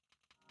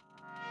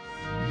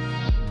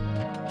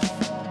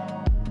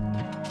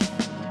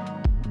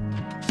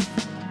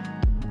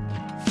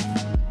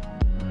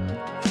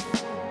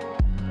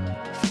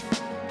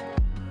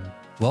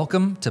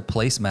Welcome to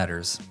Place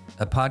Matters,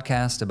 a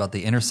podcast about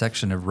the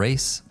intersection of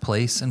race,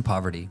 place, and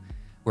poverty,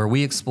 where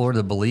we explore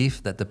the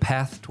belief that the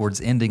path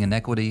towards ending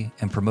inequity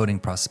and promoting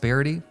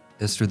prosperity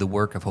is through the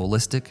work of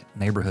holistic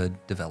neighborhood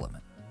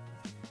development.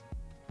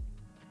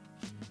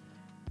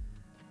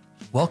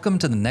 Welcome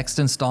to the next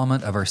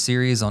installment of our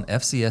series on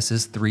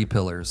FCS's 3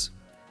 pillars.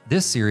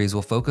 This series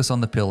will focus on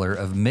the pillar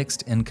of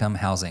mixed income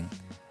housing.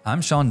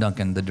 I'm Shawn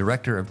Duncan, the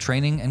Director of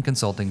Training and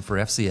Consulting for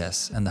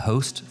FCS and the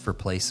host for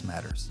Place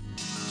Matters.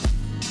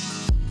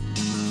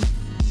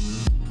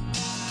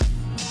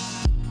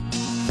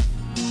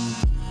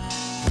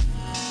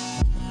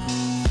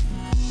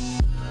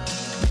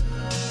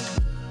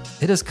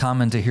 It is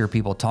common to hear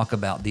people talk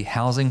about the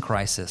housing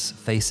crisis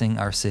facing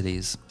our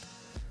cities.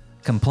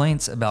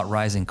 Complaints about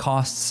rising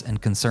costs and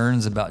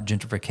concerns about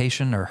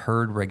gentrification are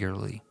heard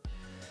regularly.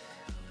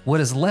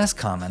 What is less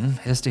common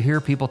is to hear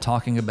people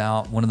talking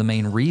about one of the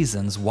main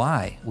reasons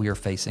why we are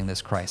facing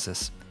this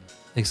crisis: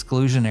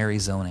 exclusionary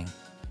zoning.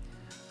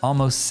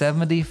 Almost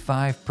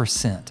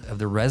 75% of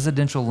the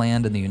residential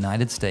land in the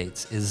United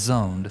States is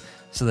zoned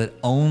so that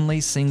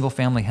only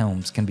single-family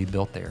homes can be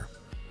built there.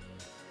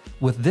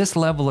 With this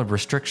level of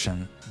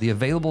restriction, the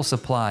available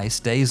supply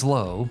stays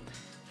low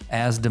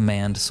as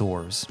demand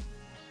soars.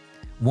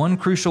 One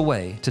crucial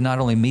way to not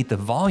only meet the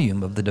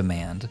volume of the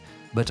demand,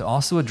 but to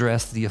also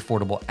address the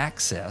affordable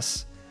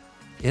access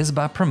is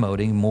by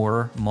promoting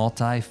more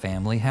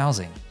multi-family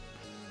housing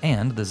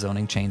and the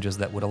zoning changes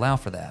that would allow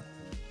for that.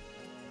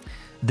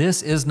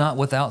 This is not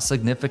without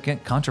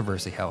significant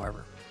controversy,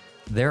 however.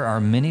 There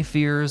are many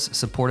fears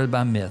supported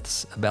by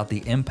myths about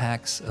the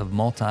impacts of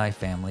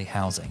multi-family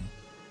housing.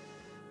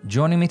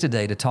 Joining me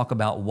today to talk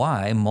about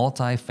why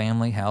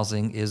multi-family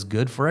housing is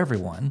good for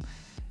everyone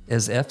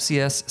is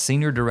FCS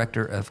Senior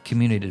Director of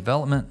Community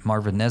Development,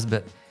 Marvin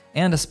Nesbitt,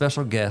 and a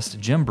special guest,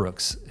 Jim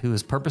Brooks, who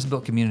is Purpose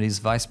Built Communities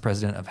Vice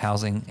President of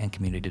Housing and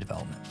Community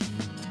Development.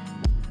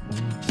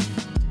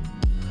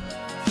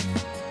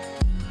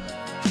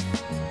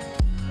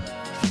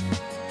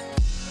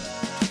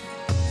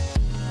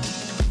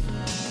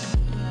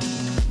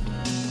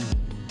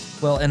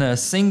 Well, in a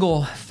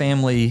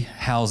single-family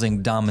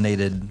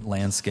housing-dominated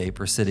landscape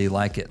or city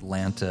like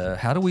Atlanta,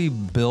 how do we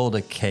build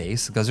a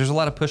case? Because there's a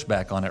lot of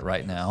pushback on it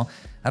right now.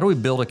 How do we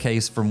build a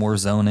case for more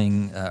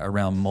zoning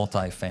around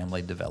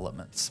multifamily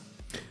developments?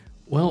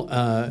 Well,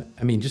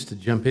 just to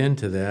jump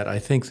into that, I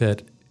think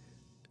that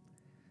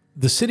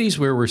the cities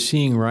where we're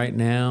seeing right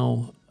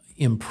now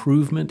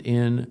improvement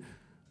in,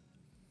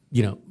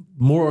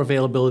 more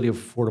availability of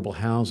affordable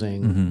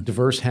housing,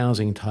 diverse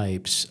housing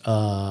types,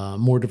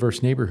 more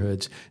diverse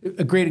neighborhoods.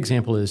 A great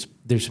example is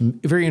there's some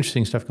very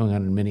interesting stuff going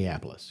on in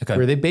Minneapolis,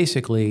 where they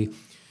basically,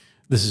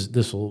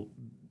 this will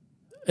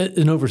an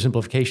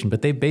oversimplification,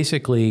 but they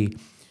basically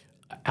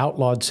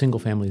outlawed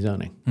single-family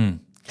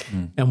zoning.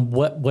 And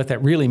what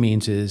that really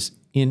means is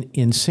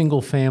in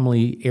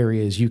single-family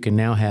areas, you can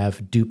now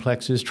have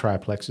duplexes,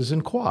 triplexes,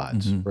 and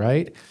quads,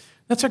 right?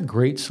 That's a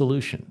great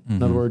solution.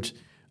 In other words,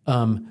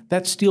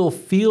 that still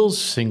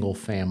feels single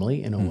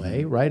family in a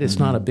way, right? It's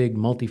not a big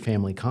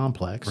multifamily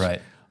complex,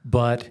 right?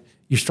 But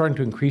you're starting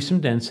to increase some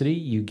density.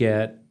 You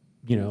get,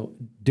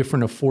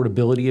 different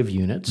affordability of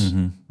units,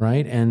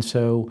 right? And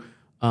so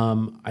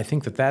I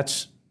think that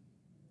that's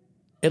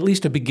at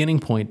least a beginning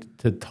point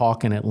to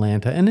talk in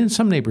Atlanta. And in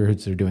some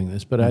neighborhoods they're doing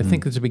this, but I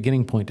think it's a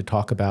beginning point to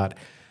talk about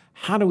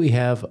how do we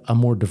have a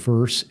more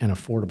diverse and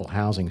affordable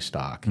housing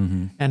stock?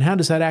 And how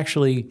does that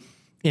actually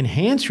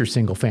enhance your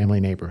single-family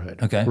neighborhood,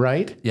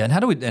 right? Yeah,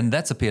 and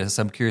that's a piece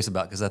I'm curious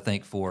about, because I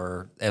think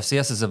for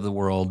FCSs of the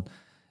world,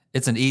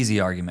 it's an easy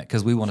argument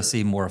because we want to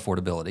see more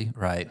affordability,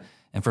 right?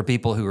 And for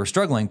people who are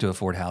struggling to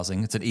afford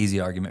housing, it's an easy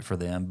argument for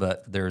them.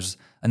 But there's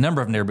a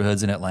number of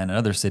neighborhoods in Atlanta and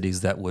other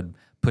cities that would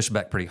push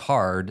back pretty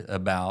hard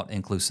about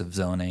inclusive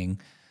zoning.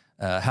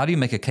 How do you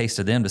make a case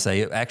to them to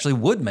say it actually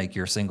would make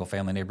your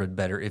single-family neighborhood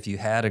better if you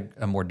had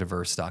a more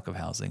diverse stock of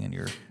housing in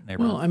your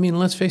neighborhood? Well,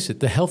 let's face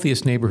it, the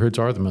healthiest neighborhoods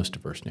are the most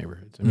diverse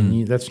neighborhoods.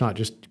 That's not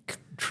just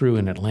true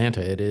in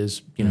Atlanta. It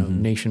is,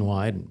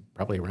 nationwide and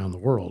probably around the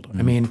world.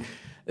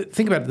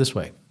 Think about it this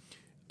way.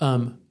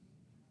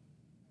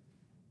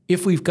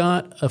 If we've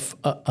got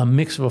a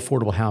mix of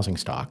affordable housing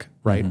stock,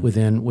 right,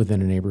 within a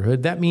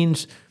neighborhood, that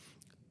means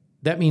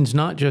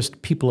not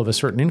just people of a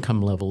certain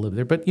income level live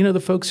there, but, the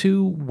folks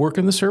who work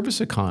in the service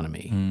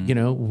economy,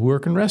 who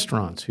work in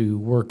restaurants, who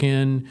work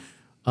in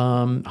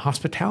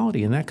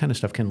hospitality and that kind of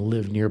stuff can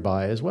live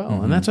nearby as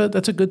well. And that's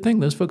a good thing.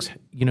 Those folks,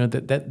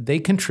 that they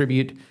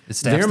contribute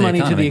their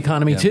money to the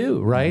economy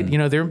too, right?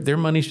 Their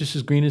money's just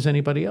as green as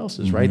anybody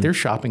else's, right? They're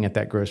shopping at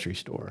that grocery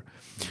store.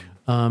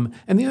 And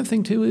the other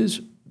thing too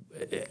is,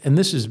 and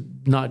this is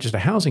not just a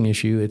housing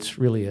issue, it's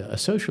really a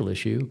social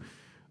issue.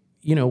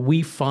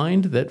 We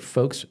find that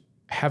folks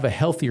have a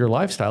healthier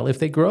lifestyle if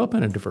they grow up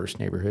in a diverse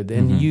neighborhood,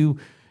 and you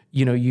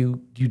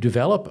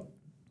develop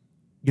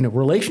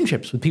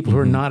relationships with people who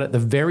are not at the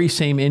very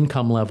same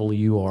income level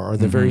you are, or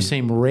the very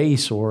same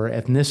race or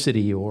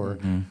ethnicity or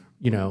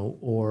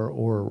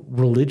or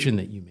religion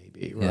that you may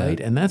be, right?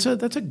 And that's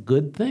a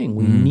good thing.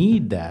 We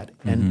need that.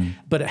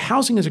 But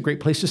housing is a great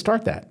place to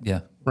start that.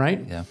 Yeah.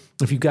 Right? Yeah.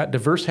 If you've got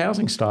diverse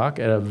housing stock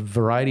at a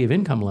variety of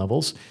income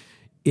levels,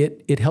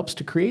 it helps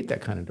to create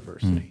that kind of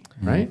diversity,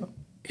 right?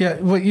 Yeah,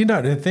 well,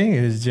 the thing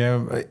is,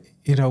 Jim,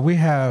 we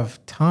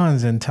have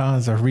tons and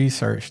tons of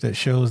research that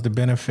shows the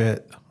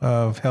benefit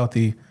of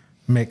healthy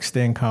mixed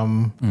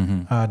income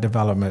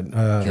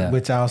development,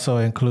 which also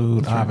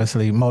include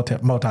obviously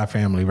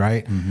multifamily,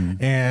 right?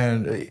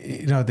 And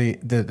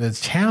the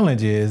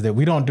challenge is that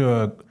we don't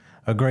do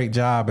a great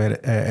job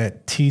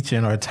at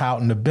teaching or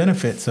touting the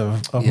benefits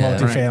of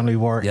multifamily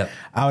work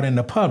out in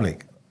the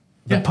public.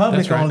 The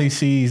public only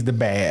sees the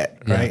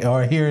bad, right?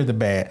 Or hears the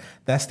bad.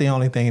 That's the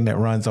only thing that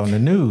runs on the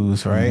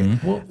news, right?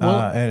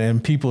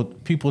 And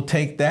people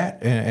take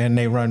that and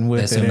they run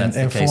with it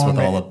and form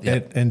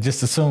it and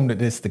just assume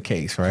that it's the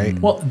case, right?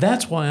 Well,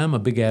 that's why I'm a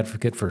big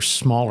advocate for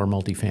smaller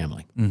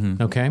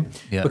multifamily. Okay,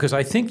 because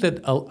I think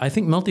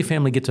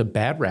multifamily gets a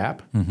bad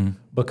rap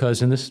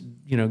because, and this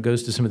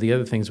goes to some of the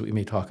other things that we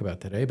may talk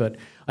about today, but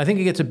I think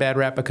it gets a bad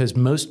rap because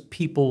most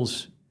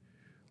people's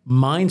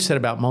mindset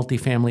about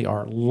multifamily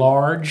are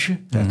large.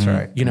 That's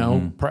right.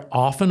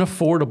 Often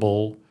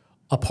affordable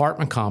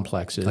apartment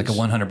complexes. Like a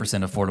 100%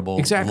 affordable,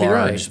 exactly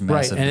large, right.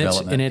 massive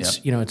development. And it's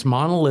it's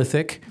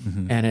monolithic,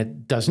 and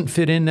it doesn't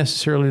fit in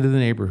necessarily to the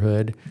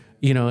neighborhood.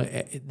 The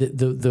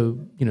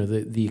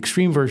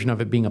extreme version of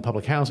it being a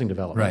public housing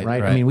development,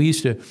 right? I mean, we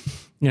used to,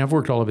 I've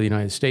worked all over the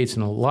United States,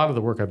 and a lot of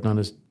the work I've done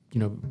is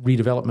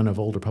redevelopment of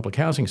older public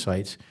housing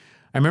sites.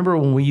 I remember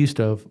when we used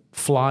to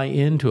fly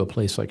into a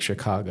place like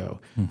Chicago,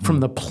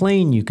 from the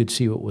plane you could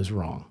see what was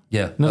wrong.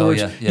 Yeah. In other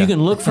words, you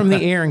can look from the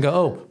air and go,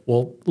 oh,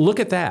 well, look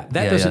at that.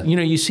 That doesn't,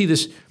 you see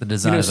this, the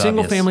design is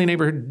single obvious. family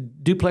neighborhood,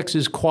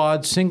 duplexes,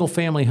 quads, single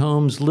family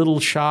homes, little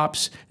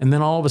shops, and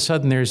then all of a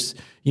sudden there's,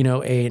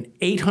 an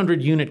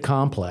 800 unit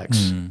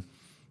complex,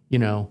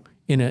 in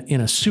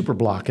a super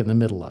block in the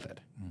middle of it,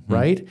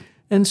 right?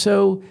 And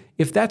so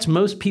if that's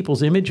most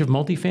people's image of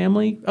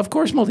multifamily, of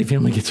course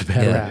multifamily gets a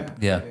bad rap.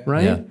 Yeah.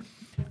 Right? Yeah.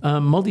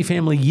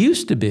 Multifamily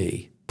used to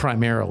be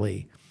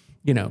primarily,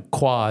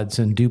 quads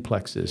and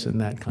duplexes and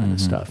that kind of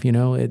stuff. I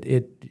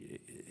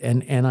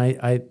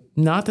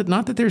not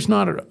that there's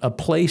not a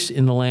place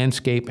in the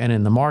landscape and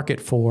in the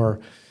market for,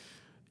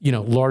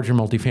 larger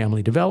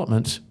multifamily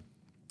developments,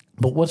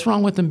 but what's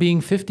wrong with them being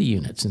 50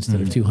 units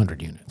instead of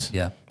 200 units?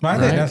 Yeah. Well, I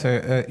think that's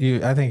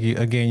I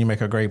think you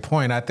make a great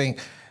point. I think,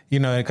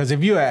 because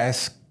if you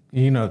ask,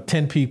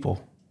 10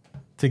 people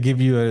to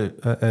give you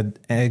an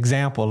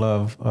example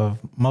of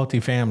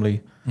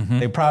multifamily,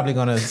 they're probably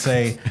going to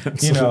say,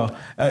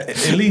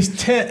 at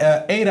least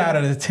 8 out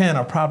of the 10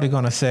 are probably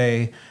going to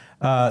say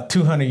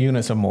 200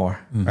 units or more,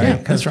 right?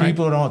 Because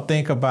people don't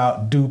think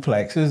about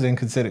duplexes and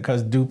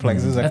because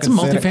duplexes are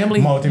considered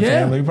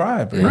multifamily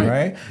property,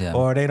 right? Yeah.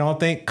 Or they don't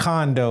think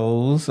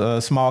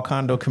condos, small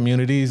condo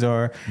communities,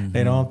 or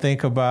they don't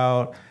think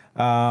about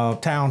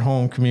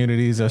townhome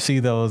communities or see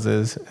those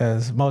as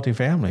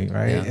multifamily,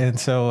 right? Yeah. And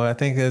so I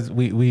think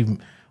we've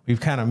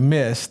kind of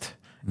missed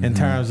in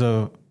terms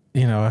of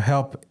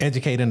help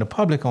educating the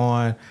public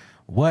on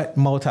what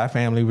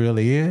multifamily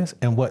really is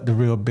and what the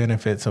real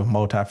benefits of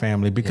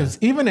multifamily. Because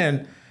even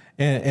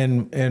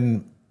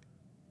in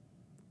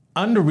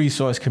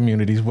under-resourced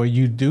communities where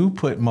you do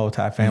put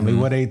multifamily,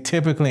 where they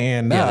typically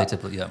end up,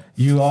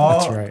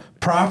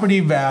 property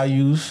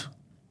values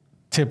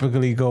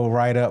typically go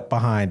right up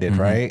behind it,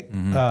 right?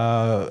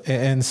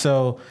 And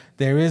so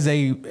there is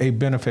a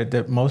benefit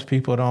that most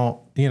people don't,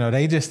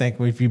 they just think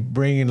if you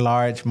bring in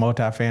large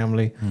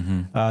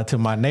multifamily to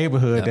my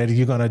neighborhood, that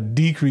you're going to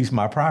decrease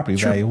my property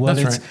value. Well,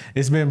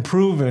 it's been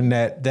proven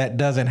that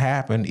doesn't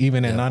happen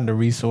even in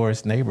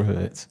under-resourced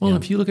neighborhoods. Well,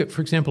 if you look at,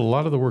 for example, a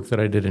lot of the work that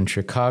I did in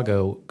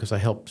Chicago, because I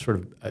helped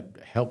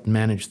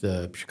manage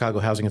the Chicago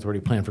Housing Authority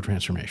Plan for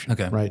Transformation,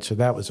 right? So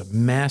that was a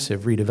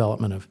massive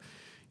redevelopment of,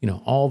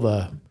 all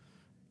the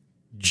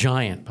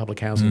giant public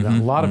housing.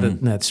 A lot of it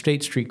in that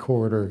State Street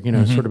corridor,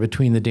 sort of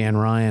between the Dan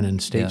Ryan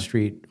and State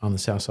Street on the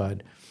south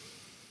side.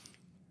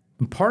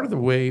 And part of the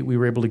way we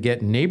were able to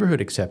get neighborhood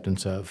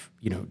acceptance of,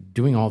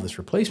 doing all this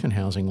replacement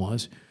housing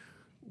was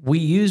we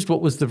used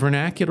what was the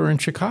vernacular in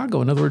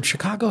Chicago. In other words,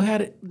 Chicago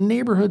had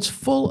neighborhoods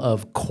full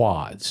of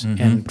quads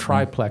and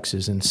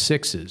triplexes and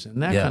sixes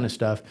and that kind of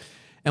stuff.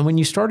 And when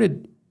you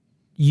started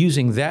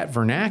using that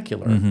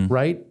vernacular,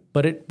 right?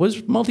 But it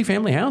was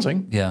multifamily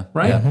housing,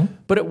 right?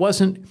 But it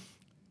wasn't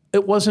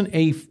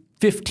a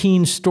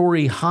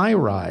 15-story high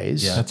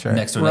rise. Yeah, that's right.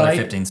 Next to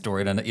another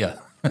 15-story,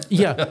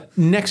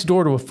 next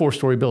door to a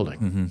 4-story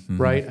building,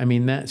 right? I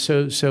mean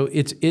so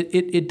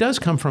it does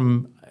come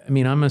from. I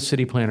mean, I'm a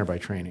city planner by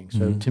training,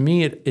 so to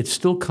me it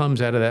still comes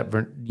out of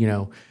that.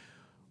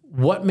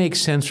 What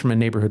makes sense from a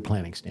neighborhood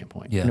planning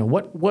standpoint? Yeah.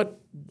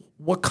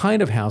 What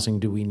kind of housing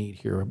do we need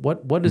here?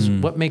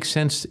 What makes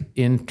sense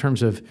in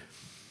terms of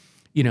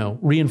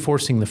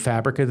reinforcing the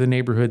fabric of the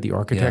neighborhood, the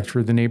architecture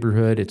of the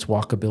neighborhood, its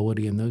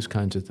walkability, and those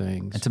kinds of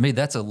things. And to me,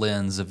 that's a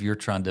lens of you're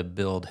trying to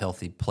build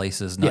healthy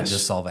places, not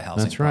just solve a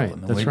housing That's right. problem.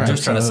 And That's we're right.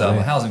 just trying to solve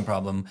a housing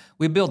problem.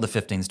 We build the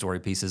 15-story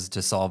pieces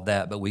to solve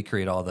that, but we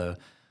create all the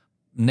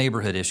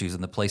neighborhood issues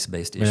and the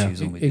place-based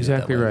issues when we do it that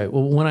Exactly way. right.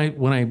 Well,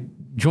 when I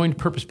joined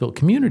Purpose-Built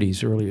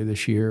Communities earlier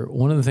this year,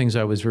 one of the things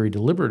I was very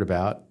deliberate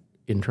about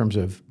in terms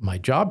of my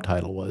job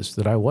title was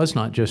that I was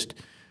not just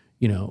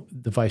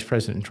the vice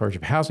president in charge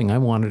of housing. I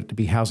wanted it to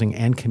be housing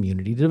and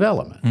community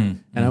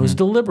development. And I was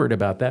deliberate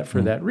about that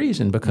for that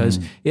reason, because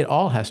it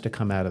all has to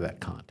come out of that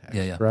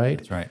context, right?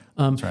 That's right.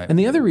 That's right. And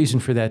the other reason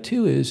for that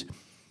too is,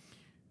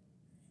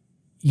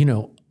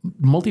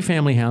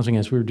 multifamily housing,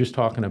 as we were just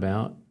talking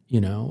about,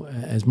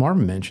 as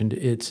Marvin mentioned,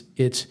 it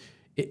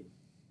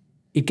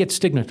gets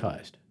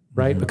stigmatized,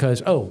 right?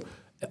 Because,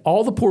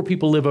 all the poor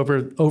people live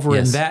over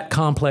in that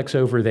complex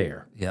over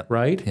there,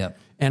 right? Yep.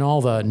 And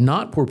all the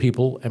not poor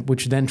people,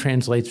 which then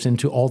translates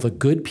into all the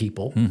good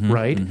people,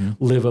 right,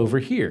 live over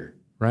here,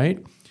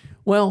 right?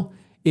 Well,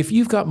 if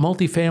you've got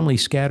multifamily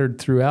scattered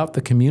throughout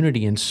the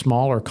community in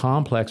smaller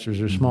complexes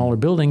or smaller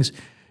buildings,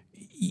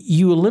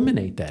 you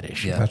eliminate that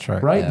issue. Yeah. That's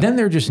right. Right? Yeah. Then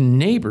they're just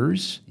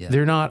neighbors. Yeah.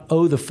 They're not,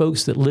 the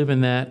folks that live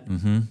in that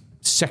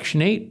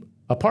Section 8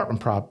 apartment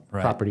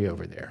property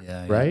over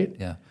there, right?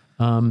 Yeah.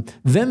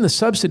 Then the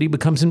subsidy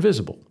becomes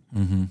invisible,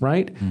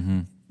 right?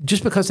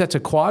 Just because that's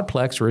a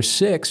quadplex or a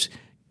 6,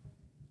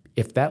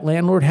 if that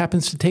landlord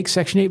happens to take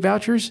Section 8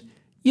 vouchers,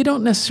 you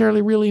don't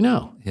necessarily really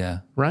know,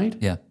 Yeah. right?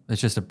 Yeah.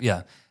 It's just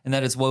and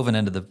that it's woven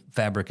into the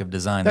fabric of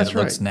design. That's that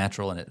it looks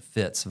natural and it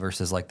fits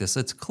versus like this.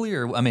 It's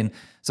clear. I mean,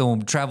 so when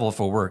we travel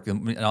for work,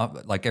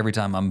 like every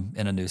time I'm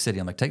in a new city,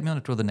 I'm like, take me on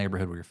a tour of the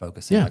neighborhood where you're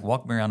focusing. Yeah. Like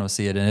walk me around and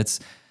see it. And it's,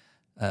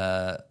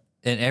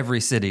 in every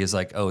city is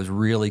like, it's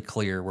really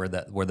clear where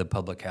the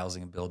public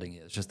housing building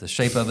is. Just the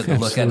shape of it, the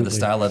look at it, the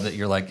style of it.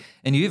 You're like,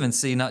 and you even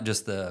see not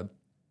just the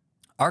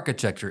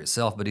architecture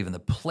itself, but even the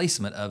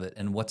placement of it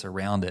and what's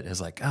around it is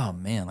like, oh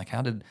man, like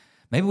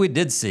maybe we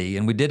did see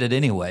and we did it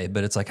anyway,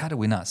 but it's like, how did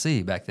we not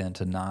see back then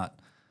to not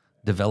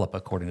develop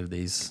according to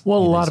these? Well, a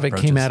lot of it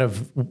approaches? came out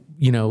of,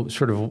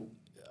 sort of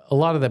a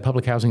lot of that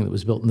public housing that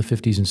was built in the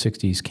 50s and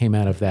 60s came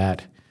out of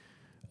that,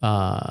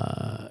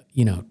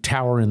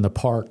 tower in the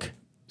park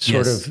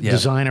sort of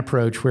design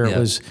approach where it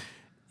was,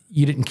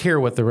 you didn't care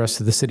what the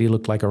rest of the city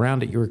looked like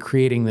around it. You were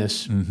creating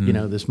this,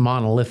 this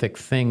monolithic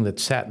thing that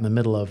sat in the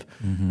middle of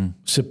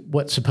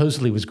what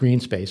supposedly was green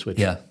space,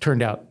 which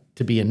turned out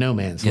to be a no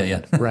man's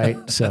land, right?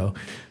 So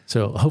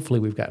hopefully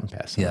we've gotten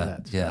past some of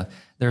that. Yeah.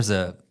 There's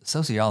a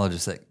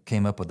sociologist that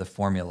came up with a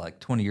formula like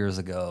 20 years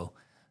ago.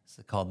 It's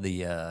called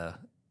the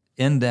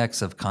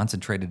index of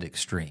concentrated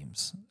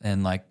extremes.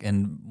 And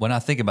when I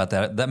think about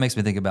that, that makes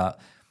me think about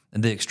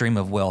the extreme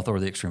of wealth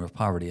or the extreme of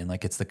poverty. And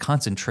like, it's the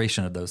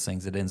concentration of those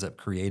things that ends up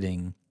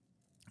creating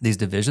these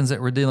divisions that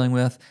we're dealing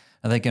with.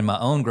 I think in my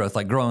own growth,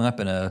 like growing up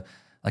in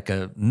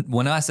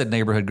when I said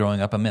neighborhood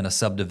growing up, I meant a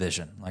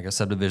subdivision, like a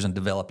subdivision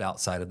developed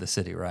outside of the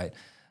city, right?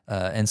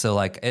 And so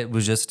like, it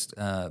was just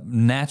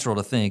natural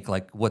to think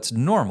like what's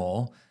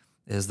normal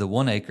is the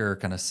 1 acre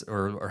kind of,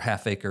 or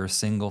half acre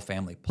single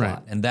family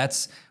plot. Right. And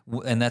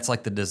that's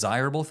like the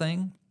desirable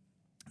thing.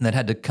 That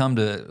had to come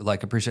to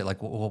like appreciate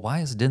like, well,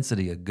 why is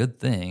density a good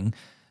thing?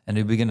 And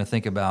we begin to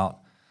think about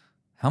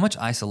how much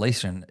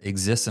isolation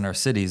exists in our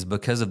cities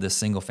because of this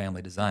single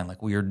family design.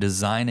 Like we are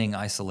designing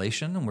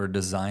isolation and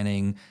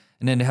and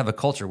then to have a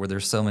culture where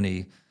there's so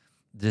many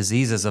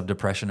diseases of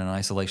depression and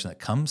isolation that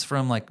comes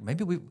from like,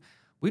 maybe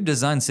we've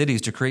designed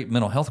cities to create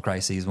mental health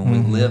crises when we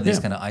live these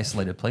kind of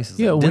isolated places.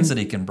 Yeah, like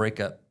density can break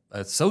up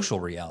a social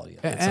reality.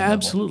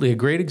 Absolutely. A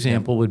great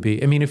example would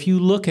be, if you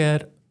look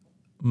at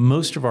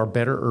most of our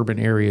better urban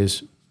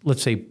areas,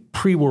 let's say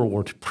pre-World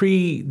War II,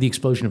 pre the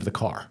explosion of the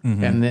car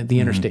and the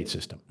interstate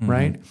system,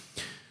 right?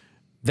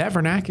 That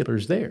vernacular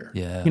is there.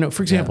 Yeah.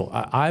 For example,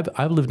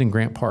 I've lived in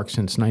Grant Park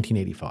since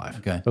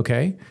 1985.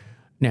 Okay.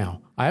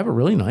 Now, I have a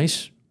really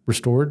nice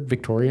restored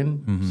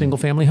Victorian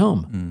single-family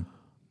home,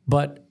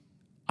 but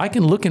I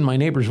can look in my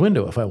neighbor's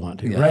window if I want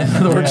to, right? In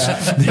other words,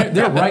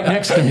 they're right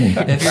next to me.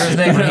 If you're his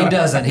neighbor, he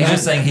doesn't. He's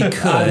just saying he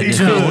could.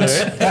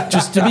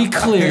 Just to be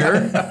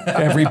clear,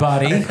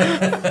 everybody,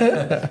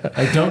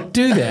 I don't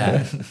do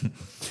that.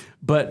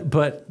 But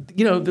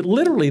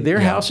literally their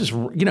house is,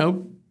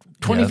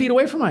 20 feet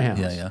away from my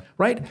house,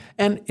 right?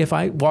 And if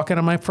I walk out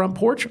on my front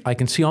porch, I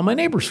can see all my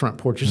neighbors' front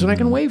porches and I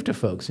can wave to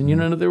folks.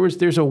 And,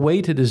 there's a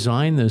way to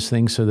design those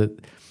things so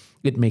that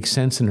it makes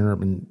sense in an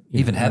urban.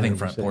 Even having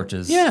front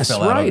porches. Yes,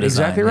 fell out of right,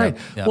 design. exactly right.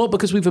 Yeah. Well,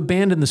 because we've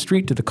abandoned the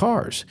street to the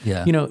cars.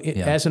 Yeah.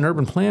 As an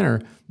urban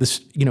planner,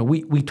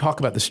 we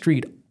talk about the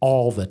street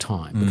all the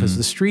time because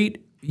the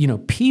street,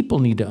 people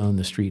need to own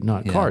the street,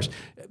 not cars.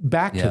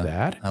 Back to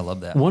that. I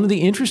love that. One of the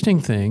interesting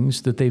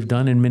things that they've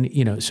done in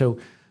many,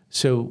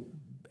 so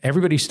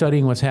everybody's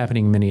studying what's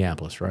happening in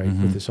Minneapolis, right?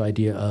 With this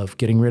idea of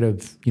getting rid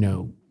of,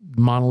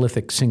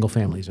 monolithic single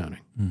family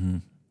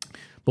zoning.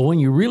 But when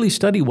you really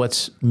study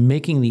what's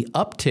making the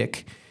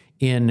uptick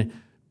in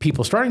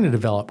people starting to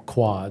develop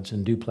quads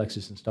and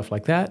duplexes and stuff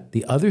like that.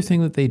 The other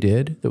thing that they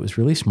did that was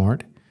really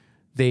smart,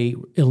 they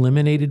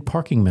eliminated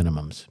parking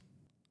minimums.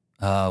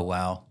 Oh,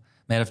 wow.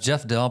 Man, if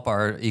Jeff Delp,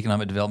 our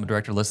economic development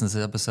director, listens to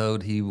this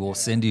episode, he will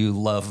send you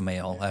love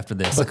mail after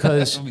this.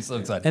 Because I'll be so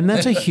excited. And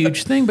that's a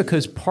huge thing,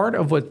 because part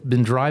of what's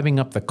been driving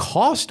up the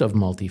cost of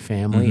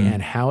multifamily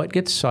and how it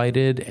gets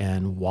sited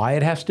and why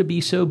it has to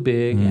be so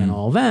big and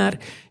all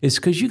that is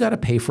because you got to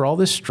pay for all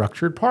this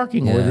structured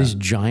parking or these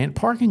giant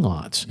parking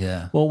lots.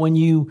 Yeah. Well, when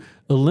you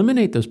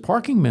eliminate those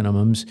parking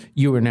minimums,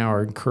 you are now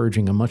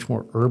encouraging a much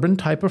more urban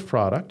type of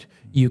product.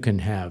 You can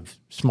have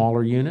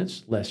smaller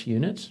units, less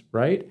units,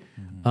 right?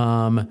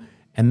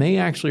 And they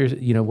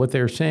actually, what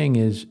they're saying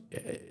is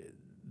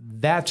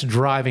that's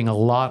driving a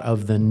lot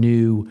of the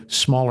new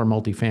smaller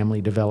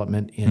multifamily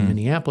development in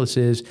Minneapolis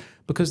is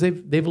because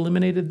they've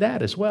eliminated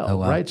that as well,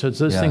 right? So it's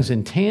those things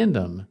in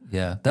tandem.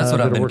 Yeah, that's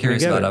what I've been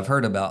curious together. about. I've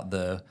heard about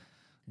the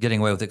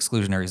getting away with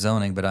exclusionary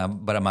zoning,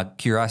 but my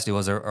curiosity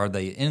was, are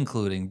they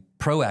including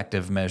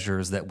proactive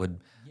measures that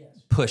would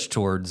push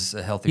towards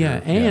a healthier?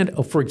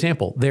 For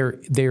example,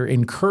 they're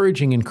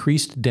encouraging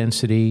increased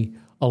density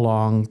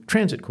along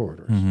transit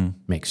corridors.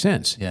 Makes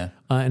sense. Yeah.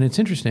 And it's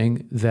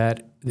interesting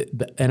that,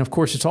 and of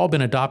course, it's all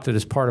been adopted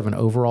as part of an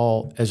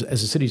overall, as a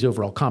city's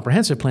overall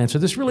comprehensive plan. So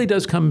this really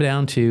does come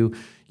down to,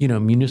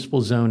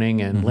 municipal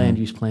zoning and land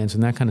use plans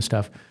and that kind of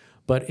stuff.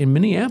 But in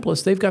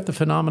Minneapolis, they've got the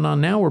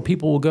phenomenon now where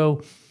people will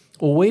go,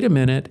 well, wait a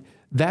minute,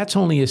 that's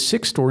only a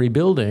 6-story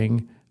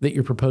building that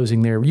you're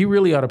proposing there. You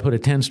really ought to put a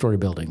 10-story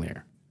building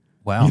there.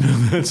 Wow.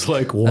 That's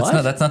like,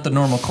 what? That's not the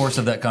normal course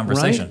of that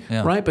conversation. Right?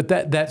 Yeah. Right, but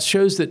that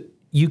shows that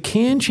you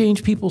can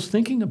change people's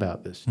thinking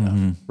about this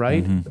stuff,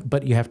 right?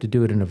 But you have to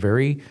do it in a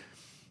very,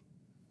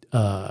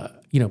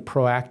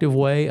 proactive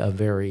way, a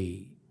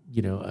very,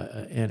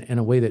 in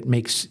a way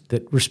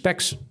that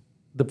respects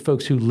the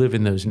folks who live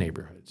in those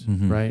neighborhoods,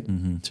 right?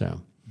 So,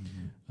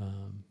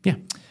 yeah.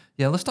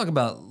 Yeah, let's talk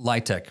about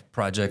LIHTC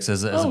projects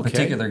as a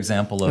particular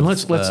example of.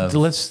 And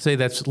let's say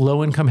that's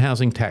low-income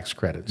housing tax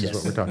credits is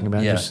what we're talking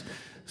about. Yeah.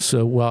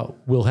 So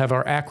we'll have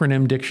our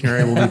acronym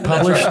dictionary will be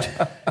published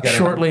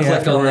shortly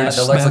afterwards.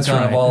 The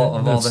lexicon of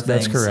all the things.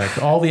 That's correct.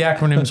 All the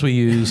acronyms we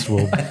use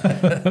will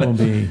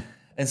be.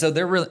 And so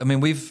they're really,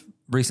 we've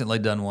recently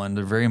done one.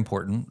 They're very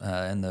important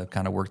in the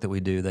kind of work that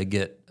we do. They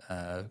get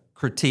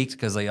critiqued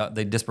because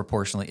they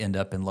disproportionately end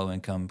up in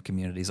low-income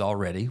communities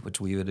already, which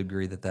we would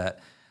agree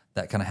that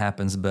kind of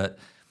happens. But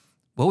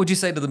what would you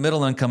say to the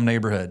middle-income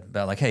neighborhood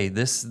about like, hey,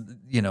 this,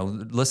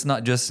 let's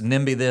not just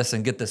NIMBY this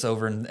and get this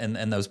over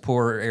in those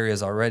poor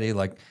areas already.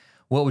 Like,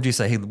 what would you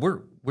say? Hey, we're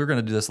going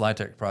to do this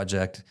LIHTC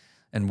project,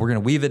 and we're going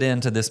to weave it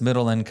into this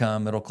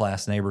middle-income,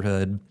 middle-class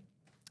neighborhood.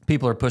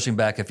 People are pushing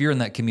back. If you're in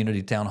that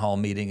community town hall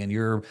meeting and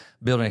you're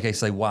building a case,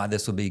 say why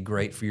this would be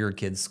great for your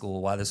kid's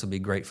school, why this would be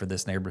great for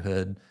this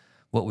neighborhood,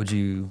 what would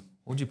you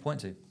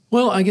point to?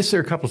 Well, I guess there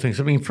are a couple of things.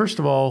 First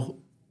of all,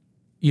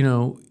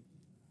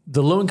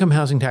 the low-income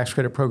housing tax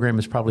credit program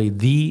is probably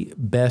the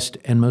best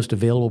and most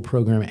available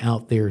program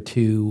out there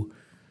to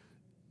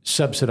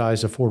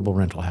subsidize affordable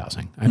rental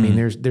housing.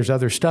 There's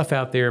other stuff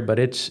out there, but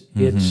it's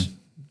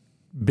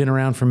been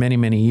around for many,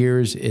 many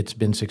years. It's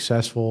been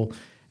successful,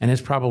 and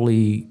it's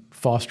probably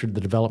fostered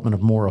the development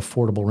of more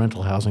affordable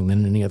rental housing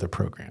than any other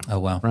program. Oh,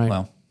 wow. Right?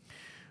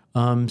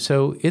 Wow.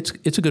 So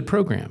it's a good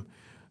program.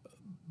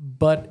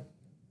 But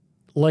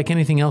like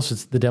anything else,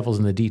 it's the devil's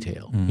in the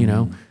detail.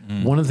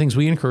 One of the things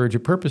we encourage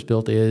at Purpose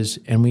Built is,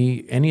 and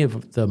any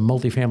of the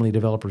multifamily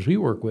developers we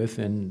work with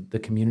and the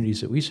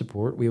communities that we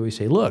support, we always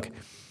say, look,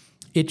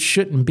 it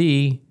shouldn't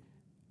be,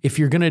 if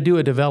you're going to do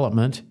a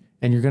development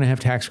and you're going to have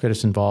tax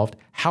credits involved,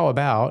 how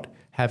about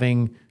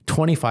having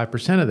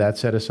 25% of that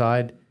set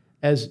aside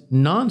as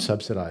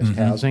non-subsidized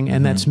housing,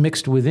 and that's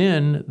mixed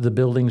within the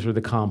buildings or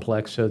the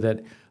complex, so that,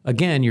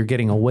 again, you're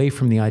getting away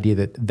from the idea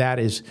that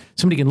is,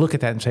 somebody can look at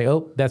that and say,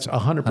 oh, that's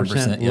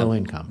 100% low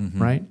income,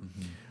 right?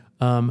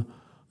 Some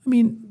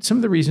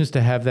of the reasons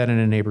to have that in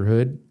a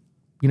neighborhood,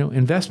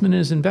 investment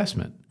is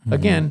investment.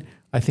 Again,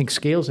 I think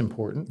scale is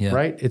important,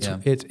 right?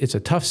 It's a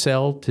tough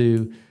sell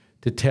to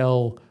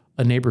tell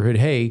a neighborhood,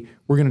 hey,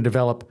 we're going to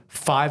develop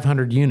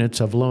 500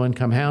 units of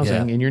low-income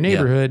housing in your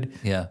neighborhood.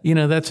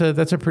 That's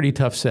a pretty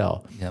tough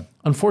sell.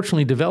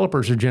 Unfortunately,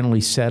 developers are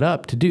generally set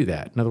up to do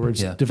that. In other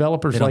words,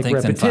 developers like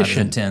repetition. They don't think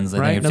in 5s and 10s, they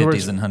right? think in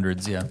 50s and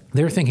 100s,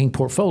 They're thinking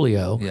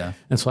portfolio. Yeah.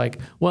 It's like,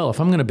 well, if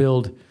I'm going to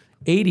build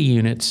 80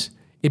 units,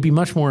 it'd be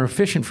much more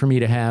efficient for me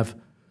to have,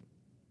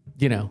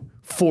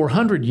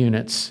 400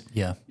 units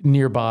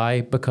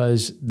nearby,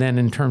 because then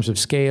in terms of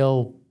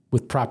scale,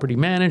 with property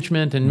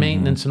management and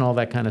maintenance and all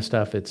that kind of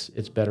stuff, it's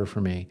better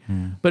for me.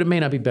 But it may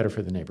not be better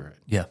for the neighborhood.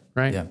 Yeah.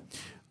 Right? Yeah.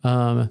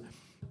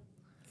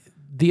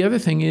 The other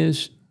thing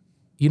is,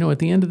 at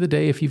the end of the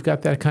day, if you've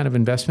got that kind of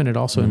investment, it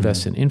also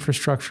invests in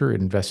infrastructure, it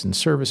invests in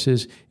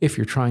services. If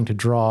you're trying to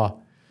draw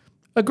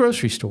a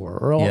grocery store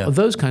or all of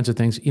those kinds of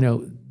things,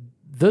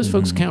 those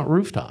folks count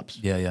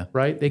rooftops.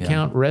 Right? They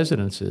count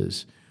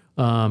residences.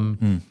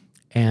 And,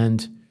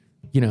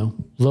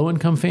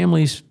 low-income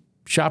families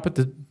shop at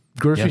the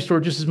grocery store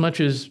just as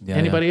much as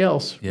anybody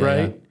else,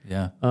 right?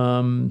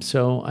 Yeah.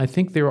 So I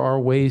think there are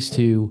ways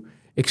to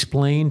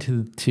explain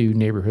to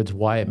neighborhoods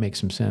why it makes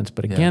some sense.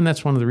 But again,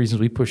 that's one of the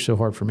reasons we push so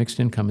hard for mixed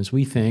income is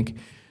we think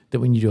that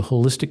when you do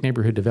holistic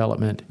neighborhood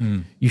development,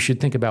 you should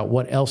think about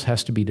what else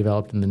has to be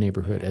developed in the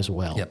neighborhood as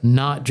well. Yep.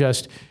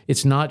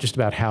 It's not just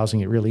about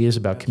housing. It really is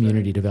about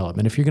community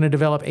development. If you're going to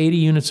develop 80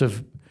 units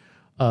of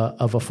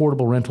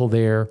affordable rental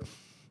there,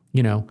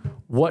 we're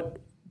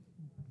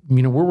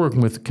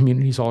working with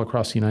communities all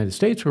across the United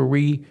States where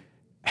we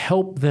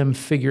help them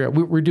figure out.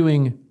 We're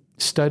doing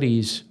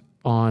studies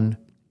on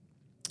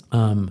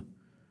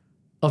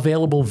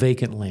available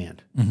vacant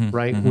land,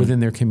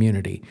 within their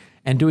community,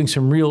 and doing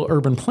some real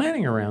urban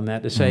planning around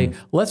that to say,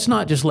 let's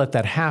not just let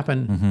that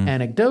happen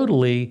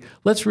anecdotally.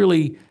 Let's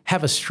really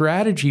have a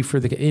strategy for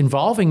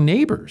involving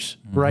neighbors,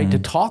 right, to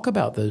talk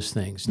about those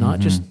things, not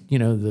just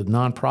the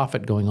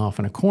nonprofit going off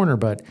in a corner,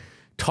 but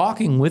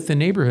talking with the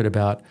neighborhood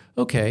about,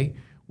 okay,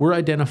 we're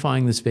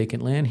identifying this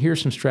vacant land.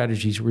 Here's some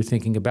strategies we're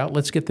thinking about.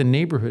 Let's get the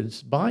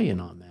neighborhood's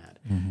buy-in on that.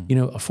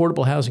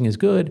 Affordable housing is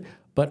good,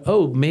 but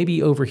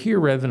maybe over here,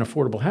 rather than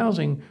affordable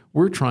housing,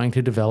 we're trying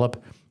to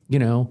develop,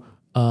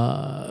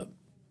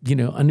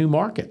 a new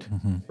market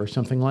or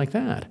something like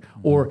that.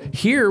 Or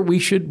here we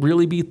should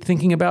really be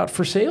thinking about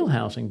for sale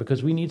housing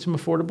because we need some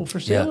affordable for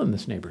sale in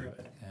this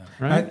neighborhood.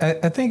 Right?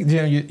 I think,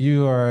 Jim,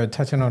 you are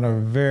touching on a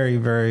very,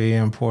 very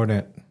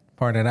important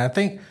part. And I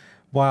think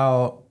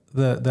while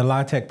the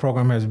LIHTC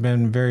program has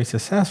been very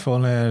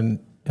successful in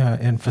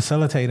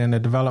facilitating the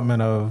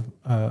development of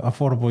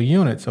affordable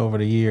units over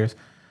the years,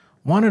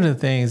 one of the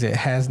things it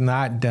has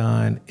not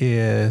done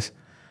is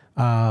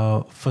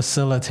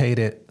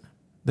facilitated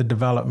the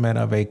development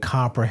of a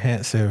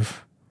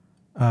comprehensive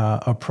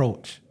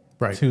approach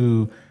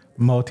to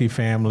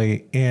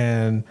multifamily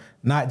in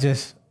not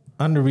just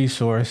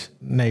under-resourced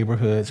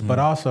neighborhoods, but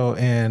also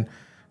in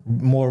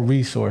more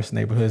resourced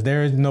neighborhoods.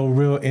 There is no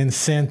real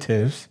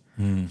incentives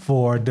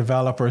for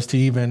developers to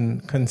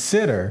even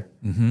consider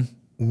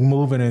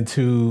moving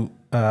into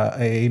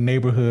a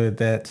neighborhood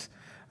that's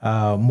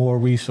more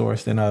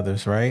resourced than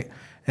others, right?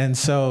 And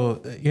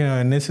so,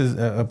 and this is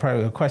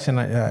probably a question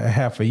I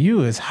have for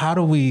you is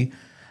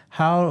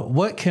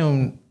what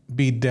can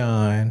be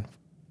done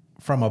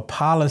from a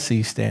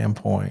policy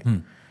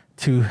standpoint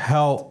to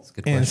help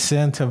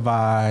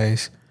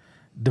incentivize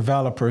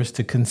developers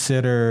to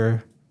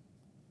consider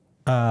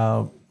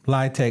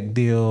LIHTC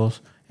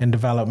deals and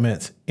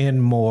developments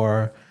in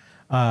more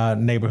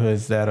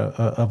neighborhoods that are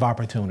of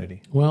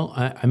opportunity? Well,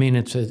 I mean,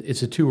 it's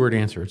a two-word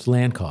answer. It's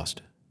land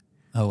cost.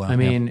 Oh, wow. I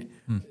mean,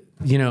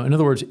 in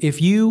other words, it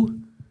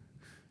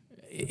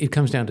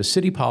comes down to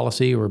city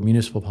policy or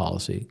municipal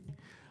policy.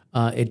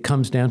 It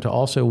comes down to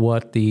also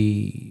what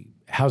the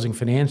Housing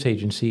Finance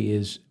Agency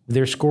is,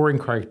 their scoring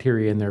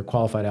criteria in their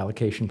qualified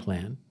allocation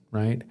plan,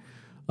 right?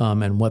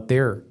 And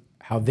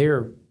how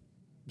they're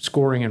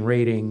scoring and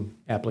rating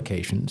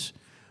applications.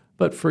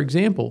 But for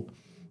example,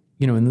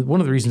 and one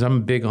of the reasons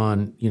I'm big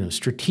on,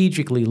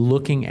 strategically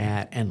looking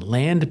at and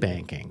land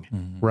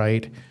banking,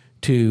 right,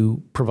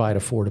 to provide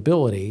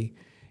affordability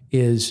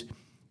is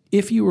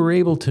if you were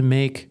able to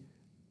make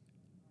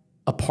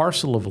a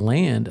parcel of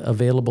land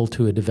available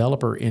to a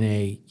developer in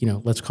a,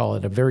 let's call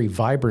it a very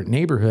vibrant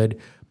neighborhood,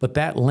 but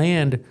that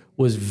land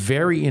was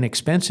very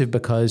inexpensive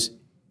because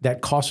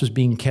that cost was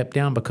being kept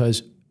down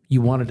because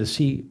you wanted to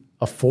see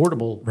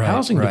affordable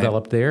housing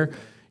developed there,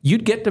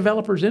 you'd get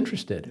developers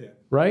interested,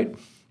 right?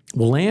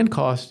 Well, land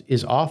cost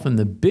is often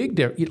the big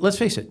difference. Let's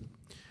face it,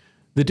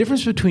 the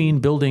difference between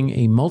building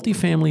a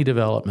multifamily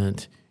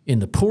development in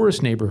the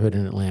poorest neighborhood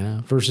in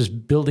Atlanta versus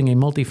building a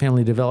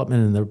multifamily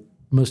development in the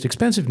most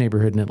expensive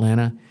neighborhood in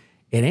Atlanta,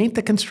 it ain't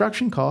the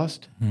construction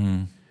cost.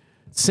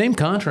 Same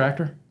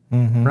contractor,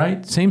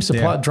 right? Same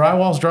supply.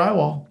 Drywall's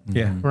drywall,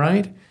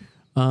 right?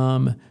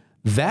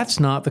 That's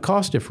not the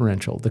cost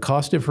differential. The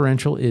cost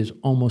differential is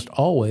almost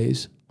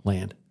always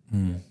land,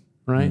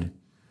 right?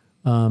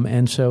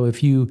 And so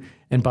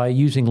by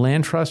using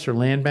land trusts or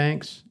land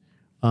banks,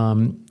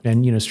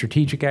 and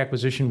strategic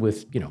acquisition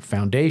with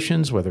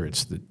foundations, whether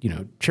it's the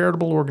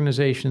charitable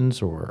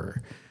organizations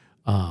or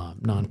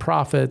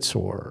nonprofits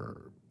or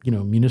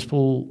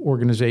municipal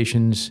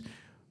organizations,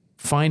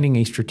 finding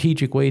a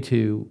strategic way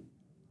to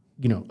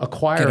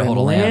acquire a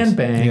land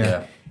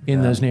bank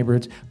in those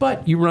neighborhoods.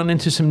 But you run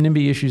into some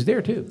NIMBY issues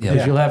there too,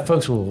 because you'll have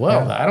folks who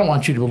I don't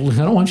want you to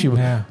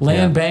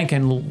land bank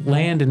and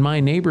land in my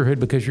neighborhood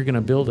because you're going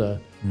to build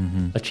a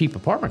cheap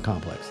apartment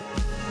complex.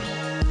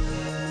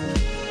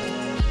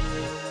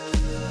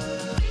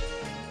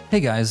 Hey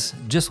guys,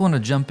 just want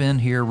to jump in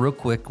here real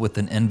quick with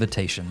an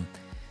invitation.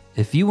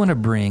 If you want to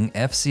bring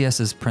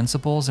FCS's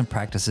principles and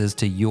practices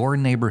to your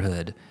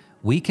neighborhood,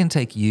 we can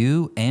take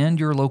you and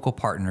your local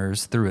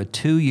partners through a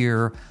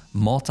 2-year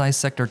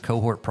multi-sector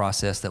cohort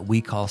process that we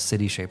call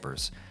City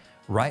Shapers.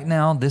 Right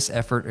now, this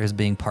effort is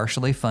being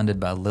partially funded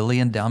by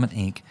Lilly Endowment,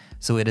 Inc.,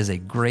 so it is a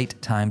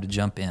great time to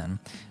jump in.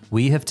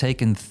 We have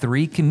taken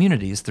 3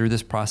 communities through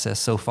this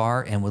process so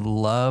far and would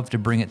love to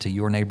bring it to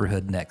your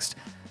neighborhood next.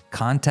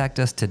 Contact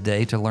us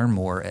today to learn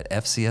more at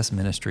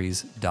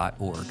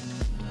fcsministries.org.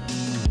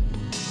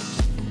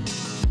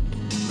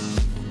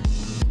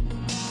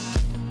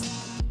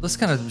 let's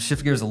kind of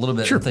shift gears a little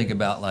bit Sure. and think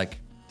about like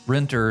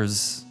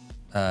renters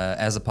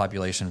as a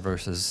population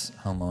versus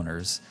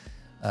homeowners.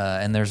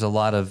 And there's a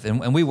lot of,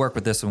 and we work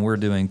with this when we're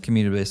doing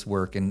community-based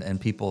work, and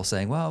people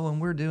saying, well, when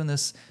we're doing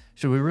this,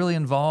 should we really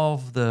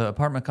involve the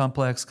apartment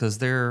complex? Because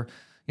they're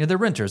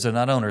renters, they're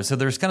not owners. So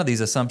there's kind of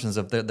these assumptions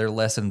of they're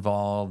less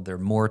involved, they're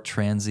more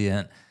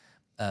transient.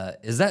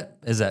 Is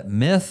that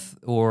myth,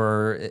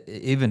 or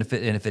even if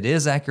it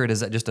is accurate,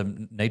 is that just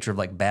a nature of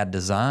like bad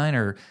design,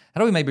 or how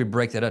do we maybe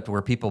break that up to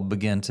where people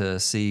begin to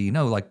see,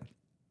 like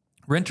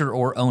renter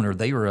or owner,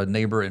 they are a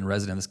neighbor and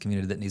resident of this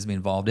community that needs to be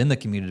involved in the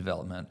community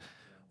development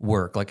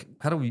work? Like,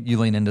 how do you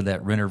lean into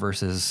that renter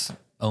versus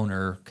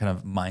owner kind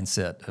of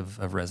mindset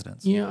of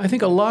residents? Yeah, I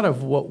think a lot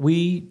of what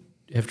we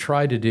have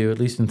tried to do, at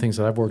least in things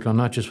that I've worked on,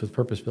 not just with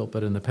Purpose Built,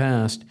 but in the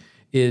past,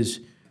 is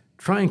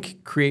try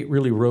and create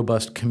really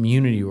robust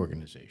community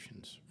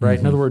organizations, right?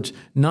 In other words,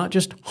 not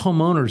just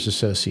homeowners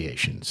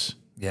associations,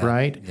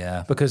 right?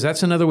 Yeah. Because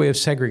that's another way of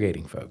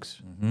segregating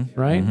folks,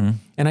 right?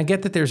 And I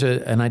get that there's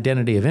an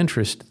identity of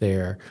interest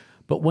there,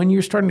 but when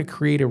you're starting to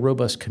create a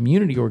robust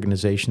community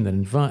organization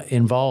that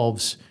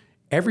involves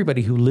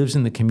everybody who lives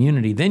in the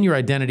community, then your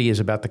identity is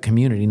about the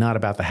community, not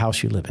about the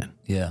house you live in.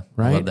 Yeah,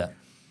 right? I love that.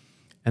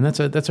 And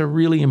that's a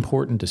really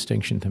important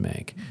distinction to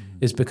make,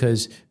 is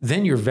because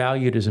then you're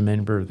valued as a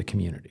member of the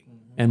community.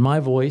 And my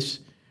voice,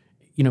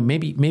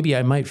 maybe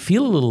I might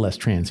feel a little less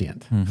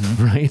transient,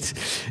 right?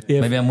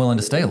 Maybe I'm willing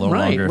to stay a little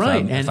longer if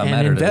I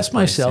matter to invest this place,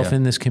 myself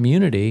in this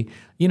community.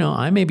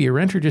 I may be a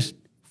renter just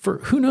for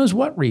who knows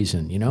what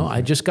reason.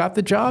 I just got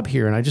the job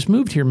here and I just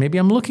moved here. Maybe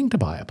I'm looking to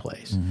buy a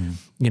place.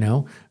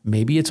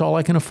 Maybe it's all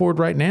I can afford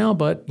right now,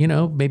 but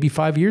maybe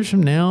 5 years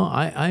from now,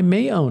 I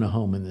may own a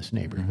home in this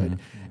neighborhood.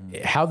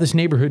 How this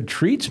neighborhood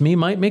treats me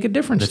might make a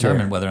difference.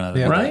 Determine whether or not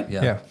it's right?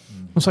 Yeah.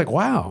 It's like,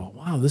 wow,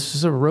 this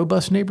is a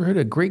robust neighborhood,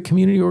 a great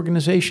community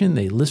organization.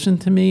 They listen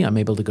to me. I'm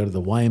able to go to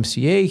the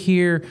YMCA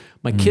here.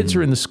 My kids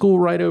are in the school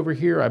right over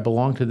here. I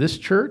belong to this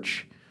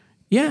church.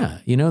 Yeah,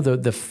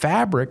 the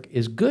fabric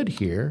is good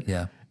here.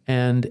 Yeah.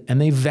 And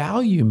they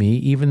value me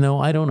even though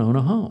I don't own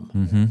a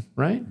home,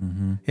 right?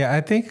 Yeah,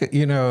 I think,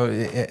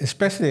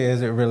 especially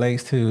as it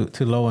relates to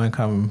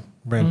low-income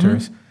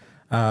renters,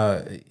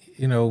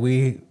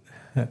 we,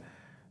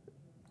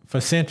 for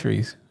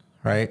centuries,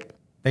 right,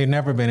 they've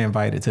never been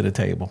invited to the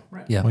table.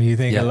 Right. Yeah. When you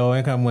think of low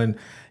income,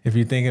 if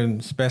you're thinking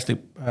especially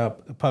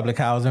public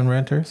housing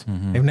renters,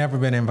 they've never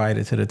been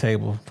invited to the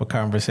table for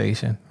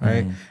conversation,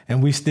 right?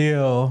 And we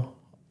still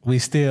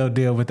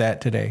deal with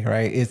that today,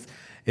 right?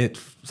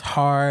 It's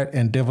hard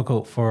and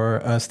difficult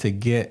for us to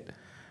get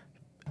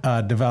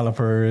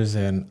developers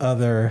and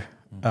other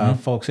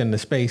folks in the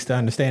space to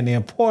understand the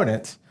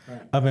importance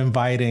of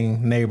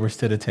inviting neighbors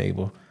to the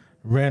table,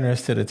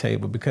 renters to the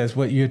table, because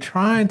what you're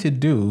trying to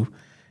do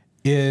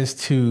is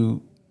to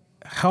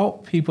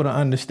help people to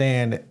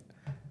understand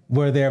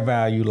where their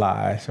value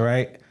lies,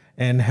 right?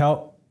 And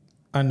help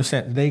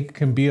understand they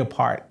can be a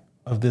part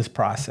of this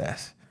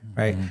process,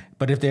 right?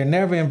 But if they're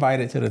never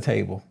invited to the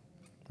table,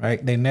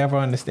 right, they never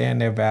understand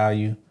their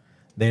value,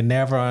 they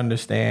never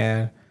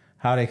understand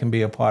how they can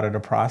be a part of the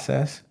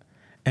process,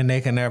 and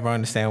they can never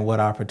understand what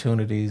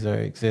opportunities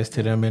exist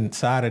to them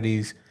inside of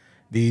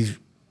these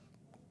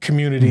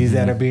communities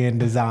that are being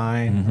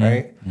designed,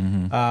 right?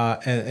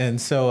 And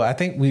so I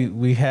think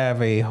we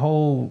have a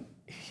whole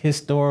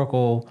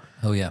historical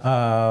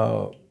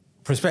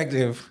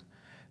perspective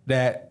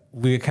that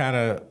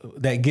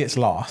that gets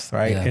lost,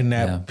 right? And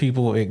that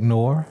people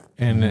ignore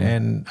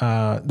and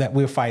that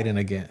we're fighting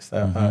against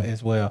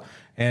as well.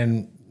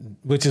 And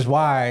which is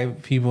why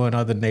people in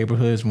other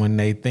neighborhoods, when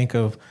they think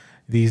of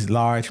these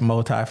large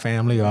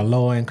multifamily or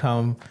low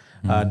income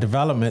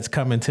developments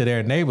coming to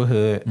their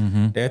neighborhood,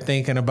 they're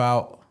thinking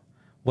about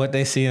what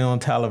they see on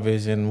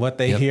television, what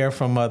they hear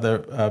from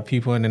other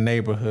people in the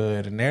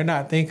neighborhood. And they're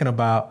not thinking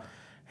about,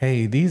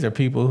 hey, these are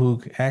people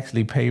who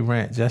actually pay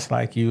rent just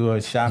like you or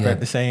shop at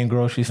the same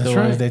grocery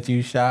stores that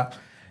you shop.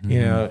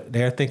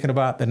 They're thinking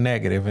about the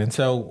negative. And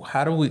so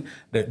how do we,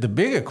 the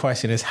bigger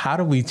question is, how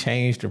do we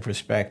change the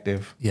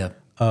perspective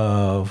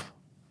of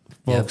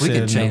folks if we could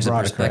in change the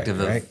broader perspective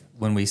crack, of right?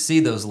 when we see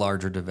those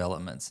larger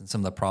developments and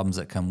some of the problems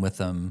that come with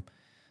them,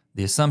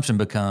 the assumption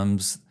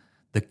becomes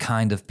the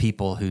kind of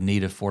people who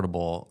need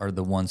affordable are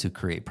the ones who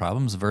create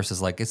problems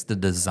versus like it's the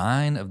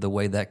design of the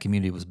way that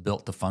community was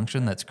built to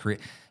function that's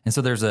and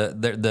so there's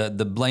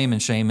the blame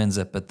and shame ends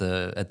up at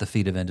the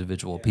feet of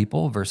individual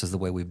people versus the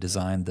way we've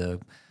designed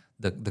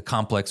the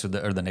complex or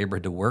the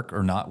neighborhood to work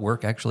or not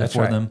work actually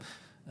for them.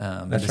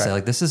 And to say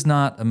like this is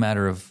not a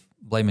matter of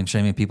blaming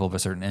shaming people of a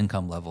certain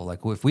income level. Like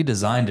if we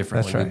design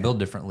differently, we build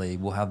differently,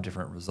 we'll have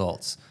different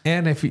results.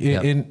 And if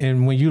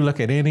and when you look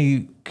at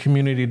any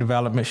community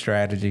development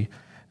strategy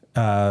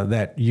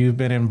that you've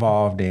been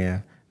involved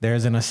in,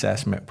 there's an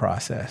assessment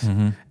process.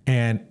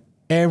 And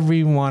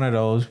every one of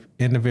those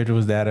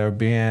individuals that are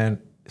being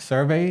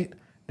surveyed,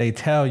 they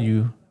tell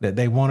you that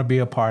they want to be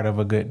a part of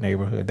a good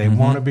neighborhood. They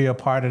want to be a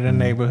part of the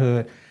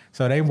neighborhood.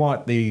 So they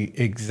want the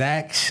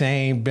exact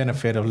same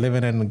benefit of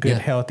living in a good,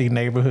 healthy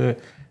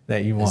neighborhood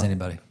that you want. As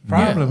anybody.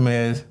 Problem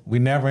is we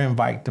never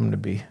invite them to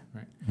be.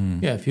 Right.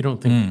 Yeah, if you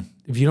don't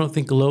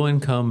think low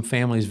income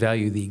families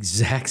value the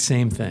exact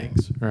same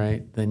things,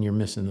 right, then you're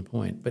missing the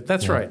point. But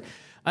that's right.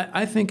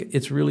 I think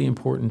it's really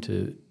important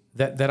to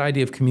that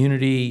idea of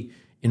community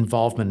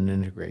involvement and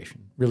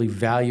integration, really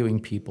valuing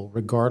people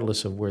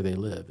regardless of where they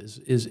live,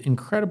 is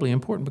incredibly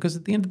important, because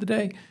at the end of the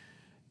day,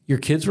 your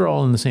kids are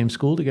all in the same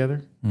school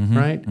together,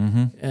 right?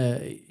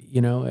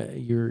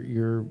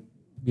 You're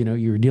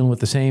dealing with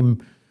the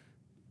same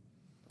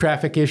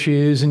traffic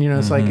issues, and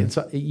it's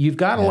you've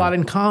got a lot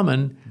in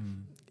common,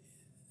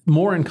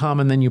 more in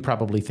common than you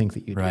probably think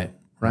that you do.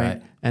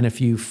 Right. And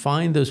if you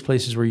find those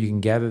places where you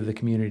can gather the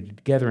community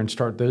together and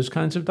start those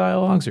kinds of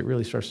dialogues, it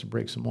really starts to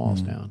break some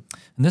walls down.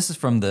 And this is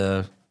from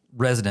the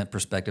resident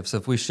perspective. So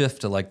if we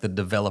shift to like the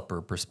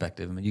developer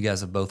perspective, I mean, you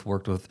guys have both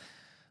worked with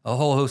a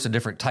whole host of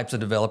different types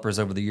of developers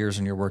over the years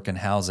in your work in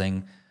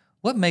housing.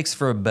 What makes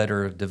for a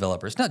better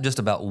developer? It's not just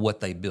about what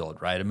they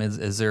build, right? I mean,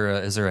 is there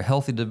a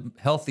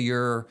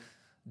healthier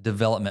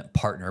development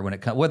partner when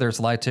it comes, whether it's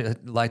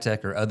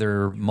LIHTC or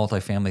other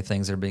multifamily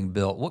things that are being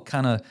built? What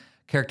kind of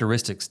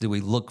characteristics do we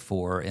look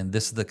for, and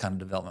this is the kind of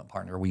development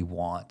partner we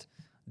want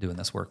doing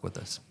this work with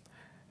us?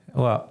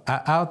 Well,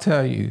 I'll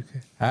tell you,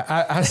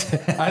 I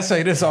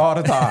say this all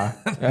the time.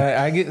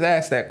 I get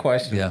asked that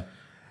question. Yeah.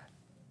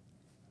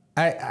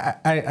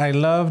 I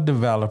love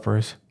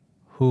developers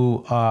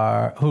who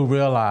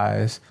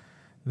realize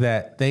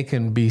that they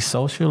can be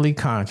socially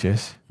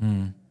conscious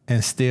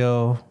and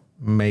still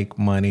make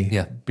money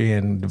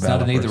being developers. It's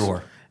not an either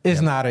or.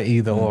 It's not an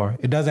either or.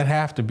 It doesn't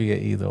have to be an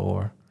either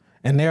or.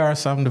 And there are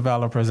some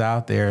developers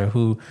out there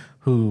who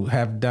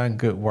have done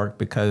good work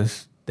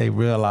because they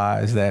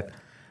realize that,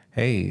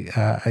 hey,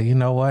 you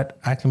know what?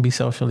 I can be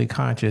socially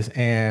conscious,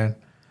 and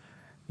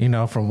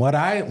from what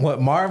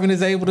Marvin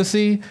is able to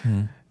see,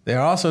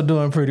 they're also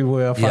doing pretty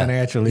well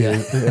financially,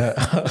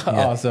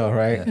 also,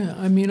 right? Yeah,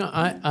 I mean,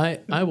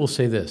 I will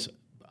say this.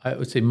 I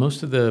would say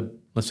most of the,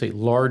 let's say,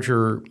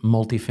 larger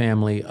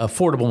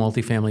affordable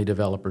multifamily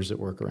developers that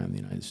work around the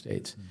United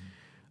States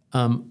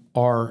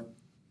are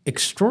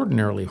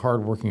extraordinarily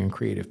hardworking and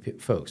creative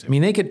folks. I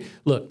mean, they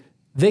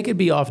could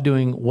be off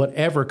doing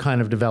whatever kind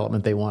of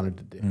development they wanted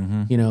to do.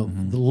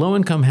 The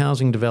low-income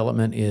housing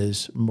development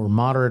is more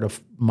moderate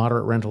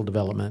rental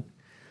development,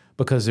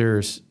 because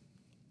there's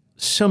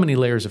so many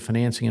layers of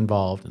financing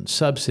involved, and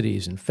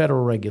subsidies and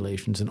federal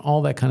regulations and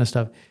all that kind of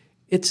stuff.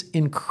 It's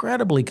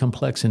incredibly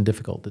complex and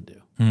difficult to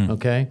do.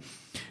 Okay,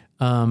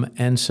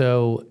 and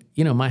so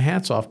my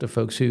hat's off to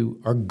folks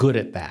who are good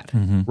at that.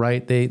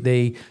 Right?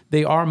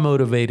 They are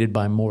motivated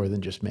by more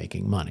than just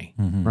making money.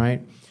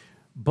 Right?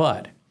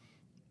 But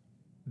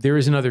there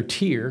is another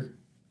tier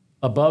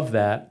above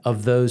that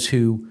of those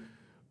who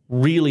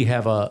really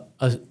have a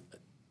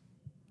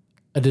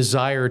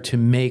desire to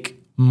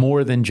make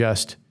more than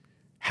just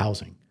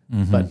housing,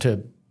 but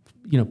to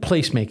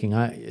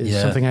placemaking is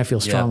something I feel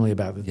strongly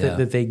about.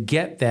 That they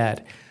get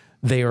that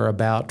they are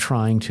about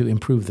trying to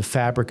improve the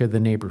fabric of the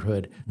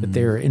neighborhood. That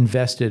they're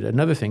invested.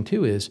 Another thing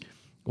too is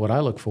what I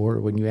look for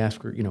when you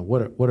ask for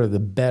what are the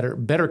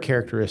better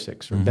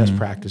characteristics or best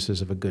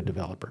practices of a good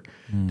developer.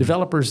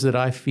 Developers that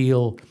I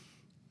feel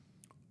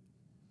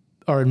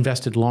are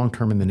invested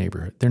long-term in the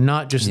neighborhood. They're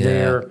not just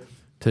there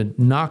to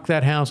knock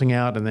that housing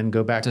out and then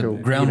go back to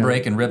ground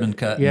break and ribbon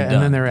cut.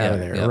 And then they're out of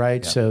there,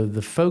 right? So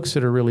the folks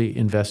that are really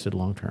invested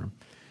long-term.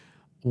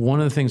 One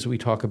of the things that we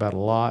talk about a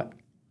lot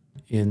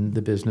in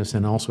the business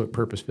and also at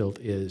Purpose Built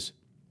is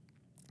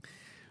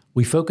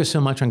we focus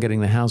so much on getting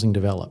the housing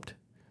developed,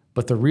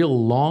 but the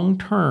real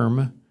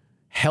long-term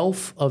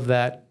health of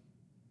that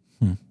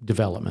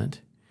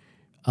development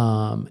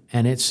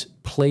and its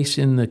place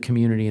in the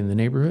community and the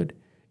neighborhood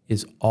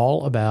is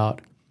all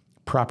about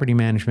property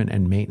management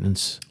and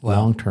maintenance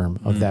long-term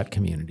of that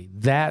community.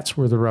 That's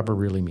where the rubber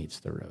really meets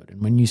the road.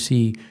 And when you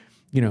see,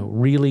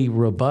 really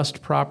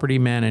robust property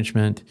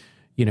management,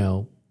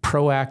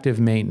 proactive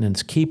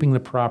maintenance, keeping the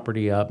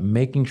property up,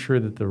 making sure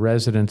that the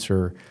residents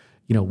are,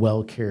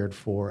 well cared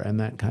for, and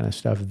that kind of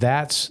stuff,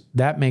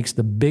 that makes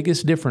the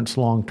biggest difference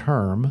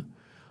long-term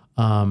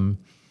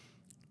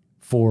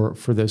for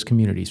those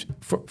communities.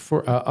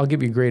 I'll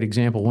give you a great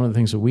example. One of the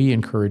things that we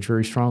encourage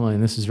very strongly,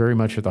 and this is very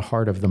much at the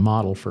heart of the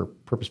model for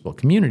purpose-built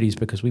communities,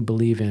 because we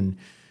believe in,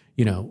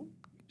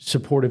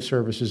 supportive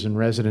services and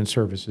resident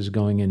services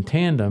going in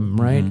tandem,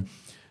 right?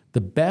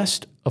 The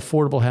best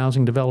affordable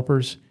housing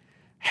developers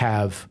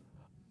have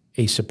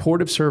a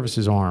supportive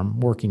services arm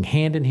working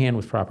hand in hand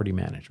with property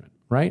management,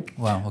 right?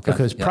 Wow. Okay.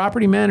 Because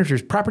property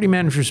managers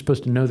are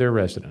supposed to know their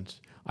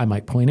residents. I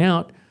might point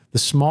out, the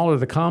smaller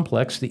the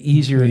complex, the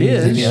easier it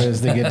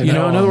is. To get to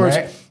know in other words,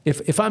 right?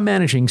 if I'm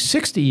managing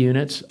 60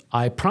 units,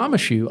 I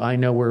promise you, I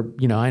know where,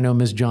 I know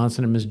Ms.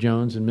 Johnson and Ms.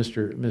 Jones and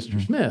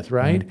Mr. Smith,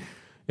 right?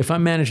 If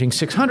I'm managing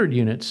 600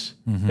 units,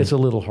 it's a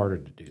little harder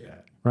to do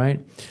that, right?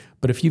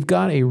 But if you've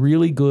got a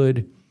really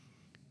good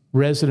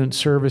resident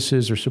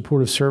services or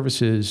supportive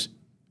services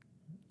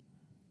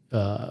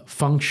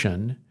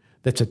function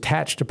that's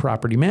attached to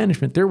property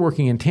management, they're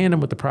working in tandem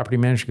with the property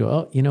manager to go,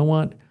 oh, you know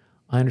what?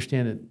 I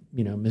understand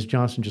that, Ms.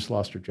 Johnson just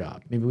lost her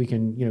job. Maybe we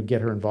can,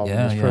 get her involved in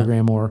this Yeah.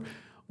 program or,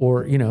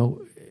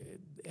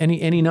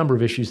 any number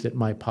of issues that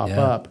might pop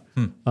up.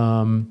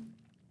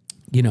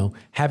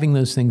 Having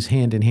those things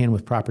hand in hand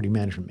with property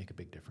management make a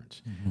big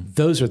difference.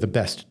 Those are the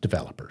best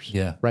developers,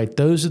 right?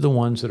 Those are the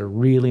ones that are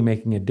really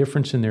making a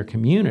difference in their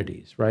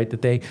communities, right?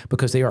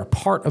 Because they are a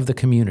part of the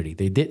community.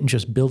 They didn't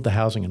just build the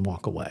housing and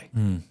walk away.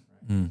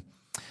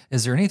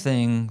 Is there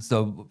anything,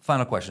 so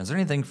final question, is there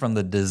anything from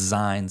the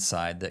design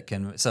side that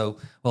can,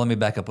 let me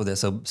back up with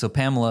this. So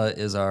Pamela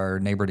is our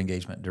neighborhood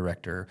engagement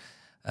director,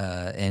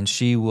 and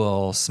she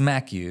will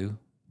smack you,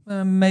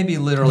 maybe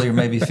literally or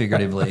maybe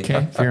figuratively.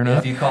 Okay, fair enough.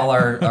 If you call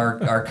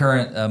our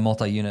current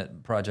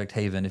multi-unit project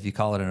Haven, if you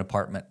call it an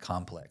apartment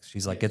complex,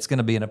 she's like, it's going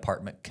to be an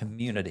apartment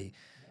community.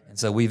 And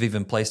so we've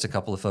even placed a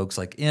couple of folks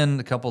like in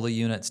a couple of the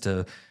units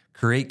to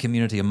create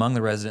community among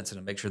the residents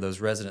and to make sure those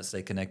residents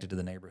stay connected to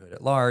the neighborhood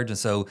at large. And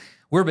so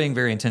we're being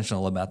very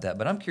intentional about that.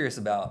 But I'm curious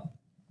about,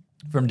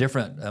 from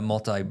different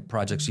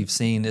multi-projects you've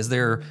seen, is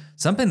there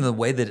something in the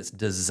way that it's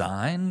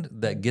designed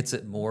that gets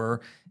it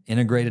more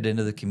integrated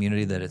into the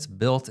community that it's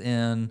built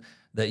in,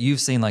 that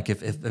you've seen, like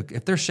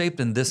if they're shaped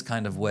in this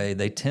kind of way,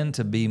 they tend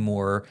to be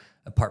more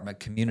apartment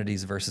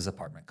communities versus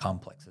apartment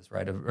complexes,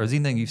 right? Or is there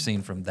anything you've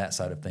seen from that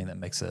side of thing that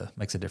makes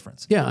a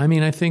difference? Yeah, I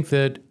mean, I think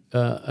that,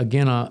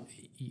 again,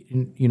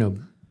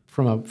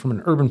 from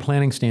an urban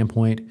planning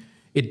standpoint,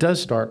 it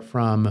does start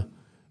from,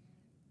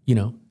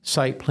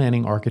 site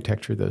planning,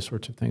 architecture, those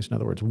sorts of things. In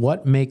other words,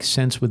 what makes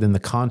sense within the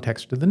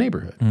context of the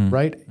neighborhood,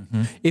 right?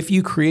 If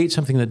you create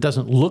something that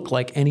doesn't look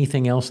like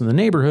anything else in the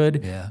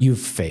neighborhood, you've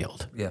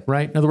failed,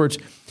 right? In other words,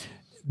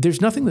 there's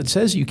nothing that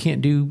says you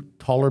can't do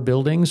taller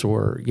buildings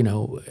or,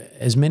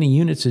 as many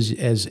units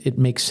as it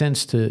makes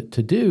sense to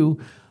do,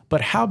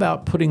 but how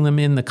about putting them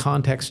in the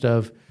context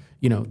of,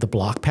 the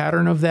block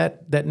pattern of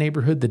that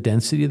neighborhood, the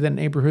density of that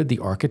neighborhood, the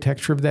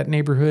architecture of that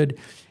neighborhood,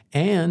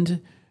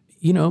 and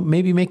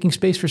maybe making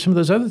space for some of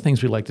those other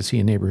things we like to see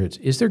in neighborhoods.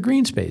 Is there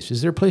green space?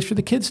 Is there a place for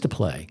the kids to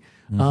play?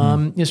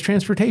 Is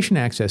transportation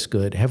access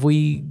good? Have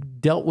we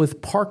dealt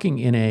with parking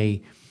in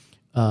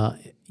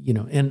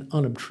an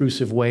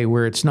unobtrusive way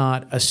where it's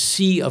not a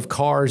sea of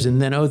cars and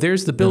then,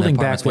 there's the building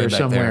back there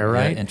somewhere,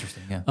 right? Yeah,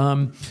 interesting,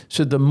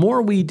 So the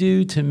more we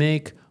do to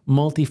make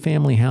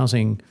multifamily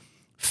housing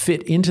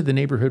fit into the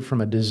neighborhood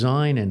from a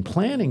design and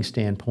planning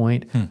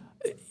standpoint,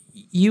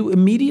 you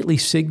immediately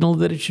signal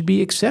that it should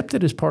be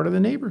accepted as part of the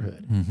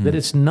neighborhood, that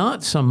it's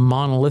not some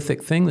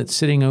monolithic thing that's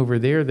sitting over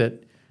there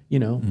that,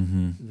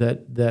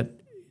 that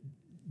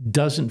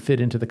doesn't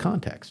fit into the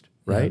context,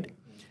 right?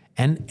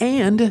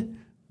 And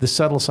the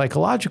subtle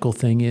psychological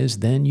thing is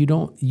then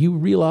you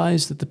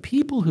realize that the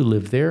people who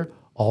live there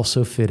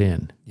also fit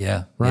in.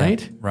 Yeah.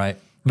 Right? Yeah, right.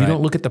 You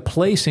don't look at the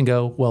place and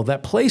go, well,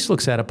 that place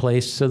looks out of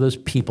place, so those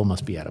people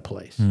must be out of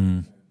place.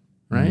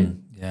 Right?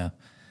 Yeah.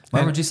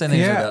 Marvin, would you say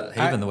things about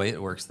Haven, the way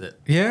it works?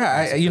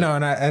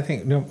 I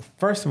think,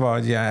 first of all,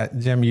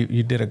 Jim,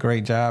 you did a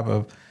great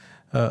job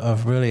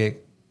of really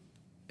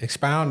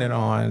expounding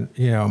on,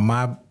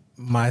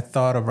 my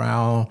thought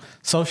around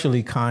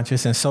socially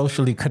conscious and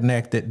socially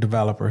connected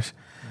developers.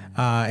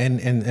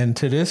 And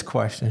to this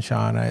question,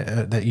 Shawn,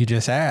 that you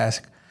just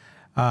asked,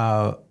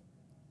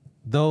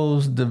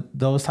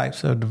 those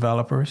types of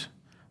developers,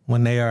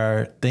 when they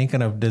are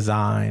thinking of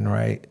design,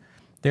 right,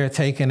 they're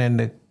taking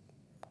into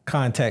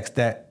context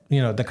that,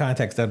 the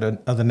context of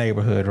the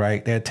neighborhood,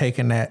 right? They're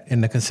taking that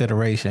into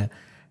consideration.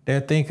 They're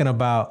thinking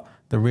about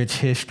the rich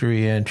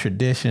history and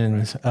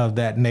traditions of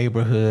that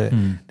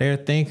neighborhood. They're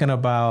thinking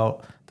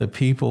about the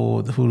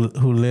people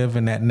who live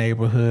in that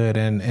neighborhood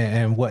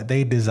and what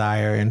they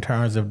desire in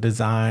terms of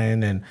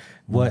design and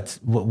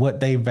what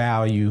they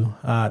value.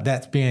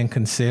 That's being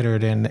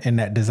considered in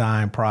that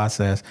design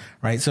process,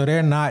 right? So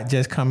they're not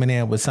just coming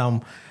in with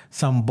some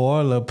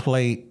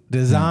boilerplate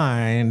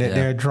design that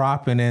they're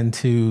dropping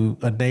into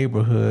a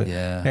neighborhood.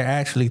 They're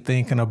actually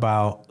thinking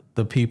about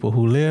the people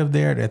who live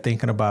there. They're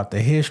thinking about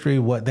the history,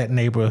 what that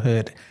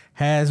neighborhood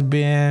has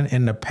been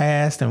in the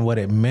past and what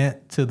it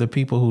meant to the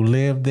people who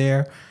lived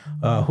there,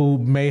 who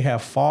may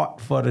have fought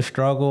for the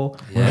struggle,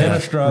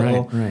 to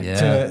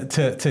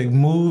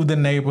move the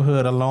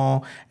neighborhood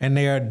along. And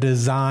they are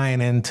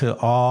designing to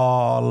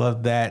all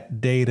of that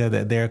data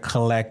that they're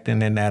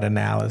collecting in that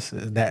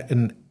analysis, that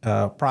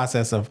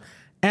process of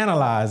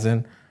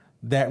analyzing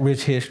that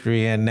rich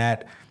history and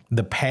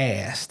the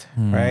past,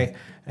 right?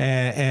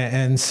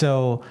 And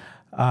so,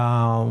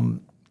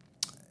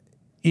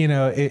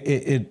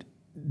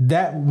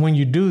 that when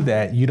you do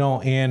that, you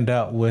don't end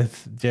up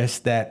with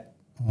just that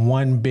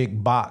one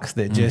big box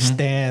that just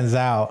stands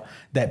out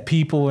that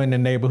people in the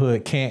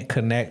neighborhood can't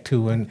connect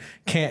to and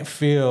can't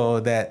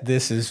feel that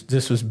this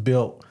was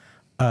built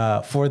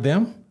for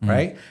them,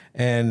 right?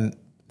 And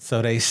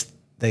so they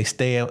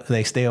stay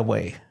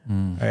away,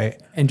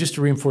 right? And just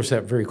to reinforce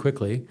that very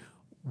quickly,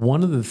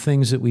 one of the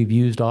things that we've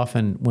used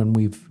often when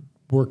we've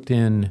worked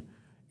in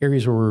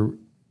areas where we're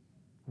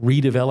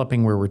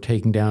redeveloping, where we're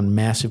taking down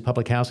massive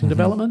public housing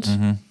developments,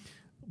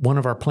 one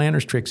of our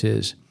planners' tricks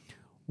is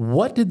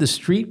what did the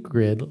street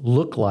grid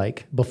look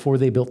like before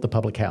they built the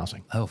public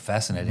housing? Oh,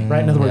 fascinating.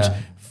 Right? In other words,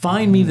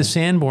 find me the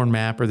Sanborn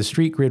map or the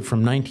street grid from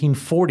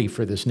 1940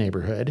 for this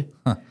neighborhood,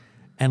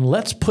 and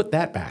let's put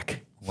that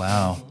back.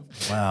 Wow.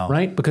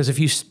 Right? Because if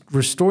you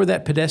restore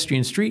that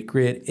pedestrian street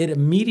grid, it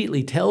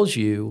immediately tells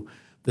you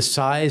the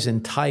size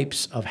and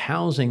types of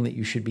housing that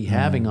you should be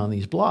having on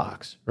these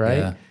blocks, right?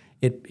 Yeah.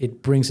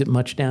 It brings it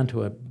much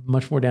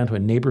more down to a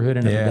neighborhood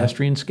and a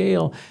pedestrian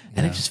scale,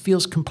 and it just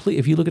feels complete.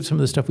 If you look at some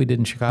of the stuff we did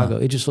in Chicago,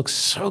 it just looks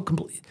so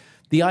complete.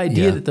 The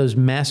idea that those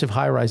massive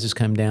high rises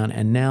come down,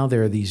 and now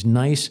there are these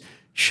nice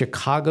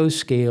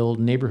Chicago-scale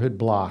neighborhood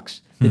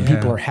blocks that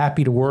people are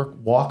happy to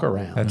walk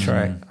around. That's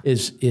right.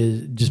 Is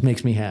just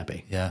makes me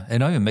happy. Yeah,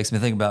 and it even makes me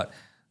think about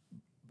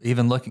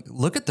even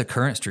look at the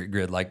current street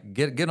grid. Like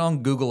get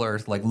on Google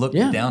Earth, like look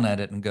down at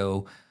it and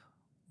go,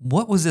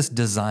 what was this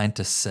designed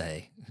to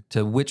say?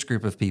 To which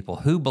group of people?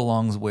 Who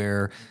belongs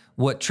where?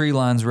 What tree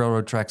lines,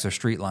 railroad tracks, or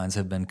street lines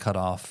have been cut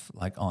off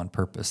like on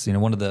purpose? You know,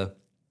 one of the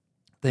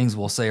things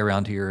we'll say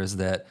around here is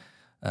that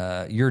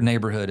your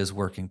neighborhood is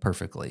working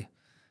perfectly,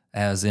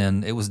 as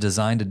in it was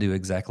designed to do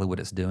exactly what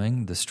it's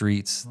doing. The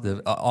streets,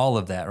 all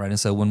of that, right? And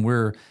so when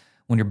you're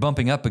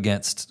bumping up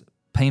against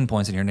pain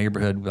points in your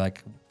neighborhood,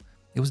 like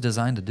it was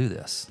designed to do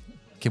this.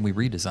 Can we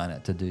redesign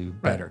it to do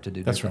better, to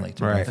do differently,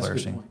 to be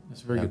flourishing?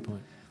 That's a very good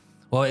point.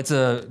 Well, it's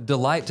a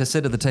delight to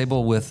sit at the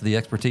table with the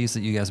expertise that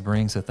you guys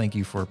bring. So thank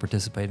you for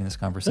participating in this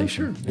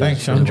conversation. Sure.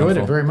 Thanks, Shawn. Enjoyed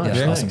it very much.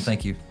 Yeah, awesome.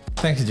 Thank you.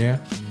 Thanks, Jim.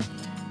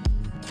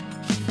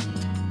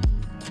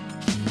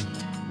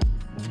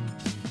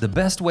 The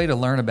best way to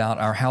learn about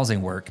our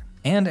housing work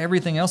and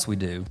everything else we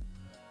do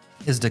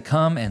is to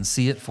come and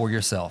see it for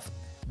yourself.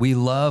 We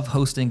love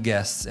hosting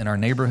guests in our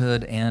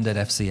neighborhood and at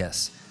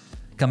FCS.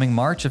 Coming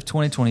March of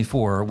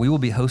 2024, we will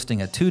be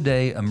hosting a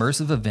 2-day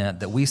immersive event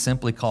that we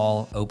simply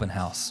call Open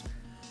House.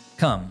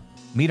 Come,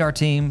 meet our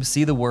team,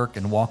 see the work,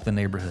 and walk the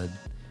neighborhood.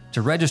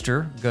 To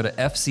register, go to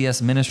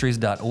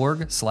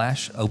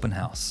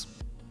fcsministries.org/openhouse.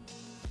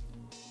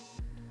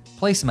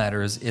 Place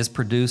Matters is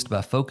produced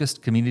by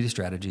Focused Community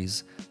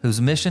Strategies, whose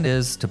mission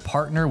is to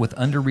partner with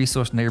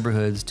under-resourced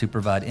neighborhoods to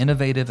provide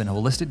innovative and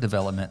holistic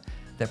development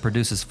that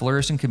produces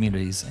flourishing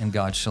communities and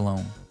God's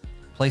shalom.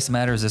 Place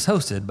Matters is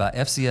hosted by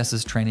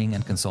FCS's training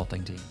and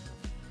consulting team.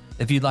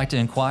 If you'd like to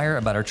inquire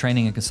about our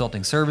training and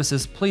consulting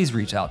services, please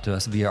reach out to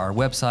us via our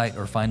website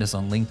or find us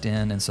on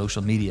LinkedIn and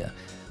social media.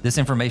 This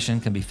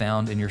information can be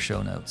found in your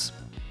show notes.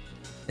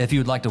 If you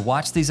would like to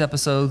watch these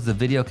episodes, the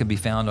video can be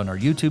found on our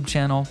YouTube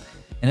channel.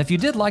 And if you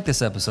did like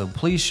this episode,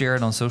 please share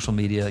it on social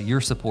media. Your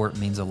support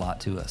means a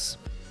lot to us.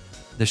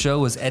 The show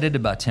was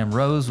edited by Tim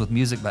Rose with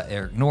music by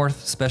Eric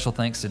North. Special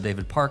thanks to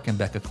David Park and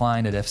Becca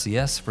Klein at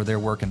FCS for their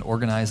work in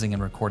organizing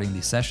and recording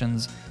these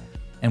sessions.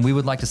 And we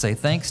would like to say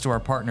thanks to our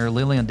partner,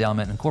 Lilly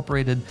Endowment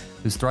Incorporated,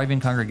 whose Thriving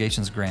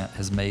Congregations grant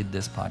has made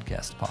this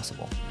podcast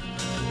possible.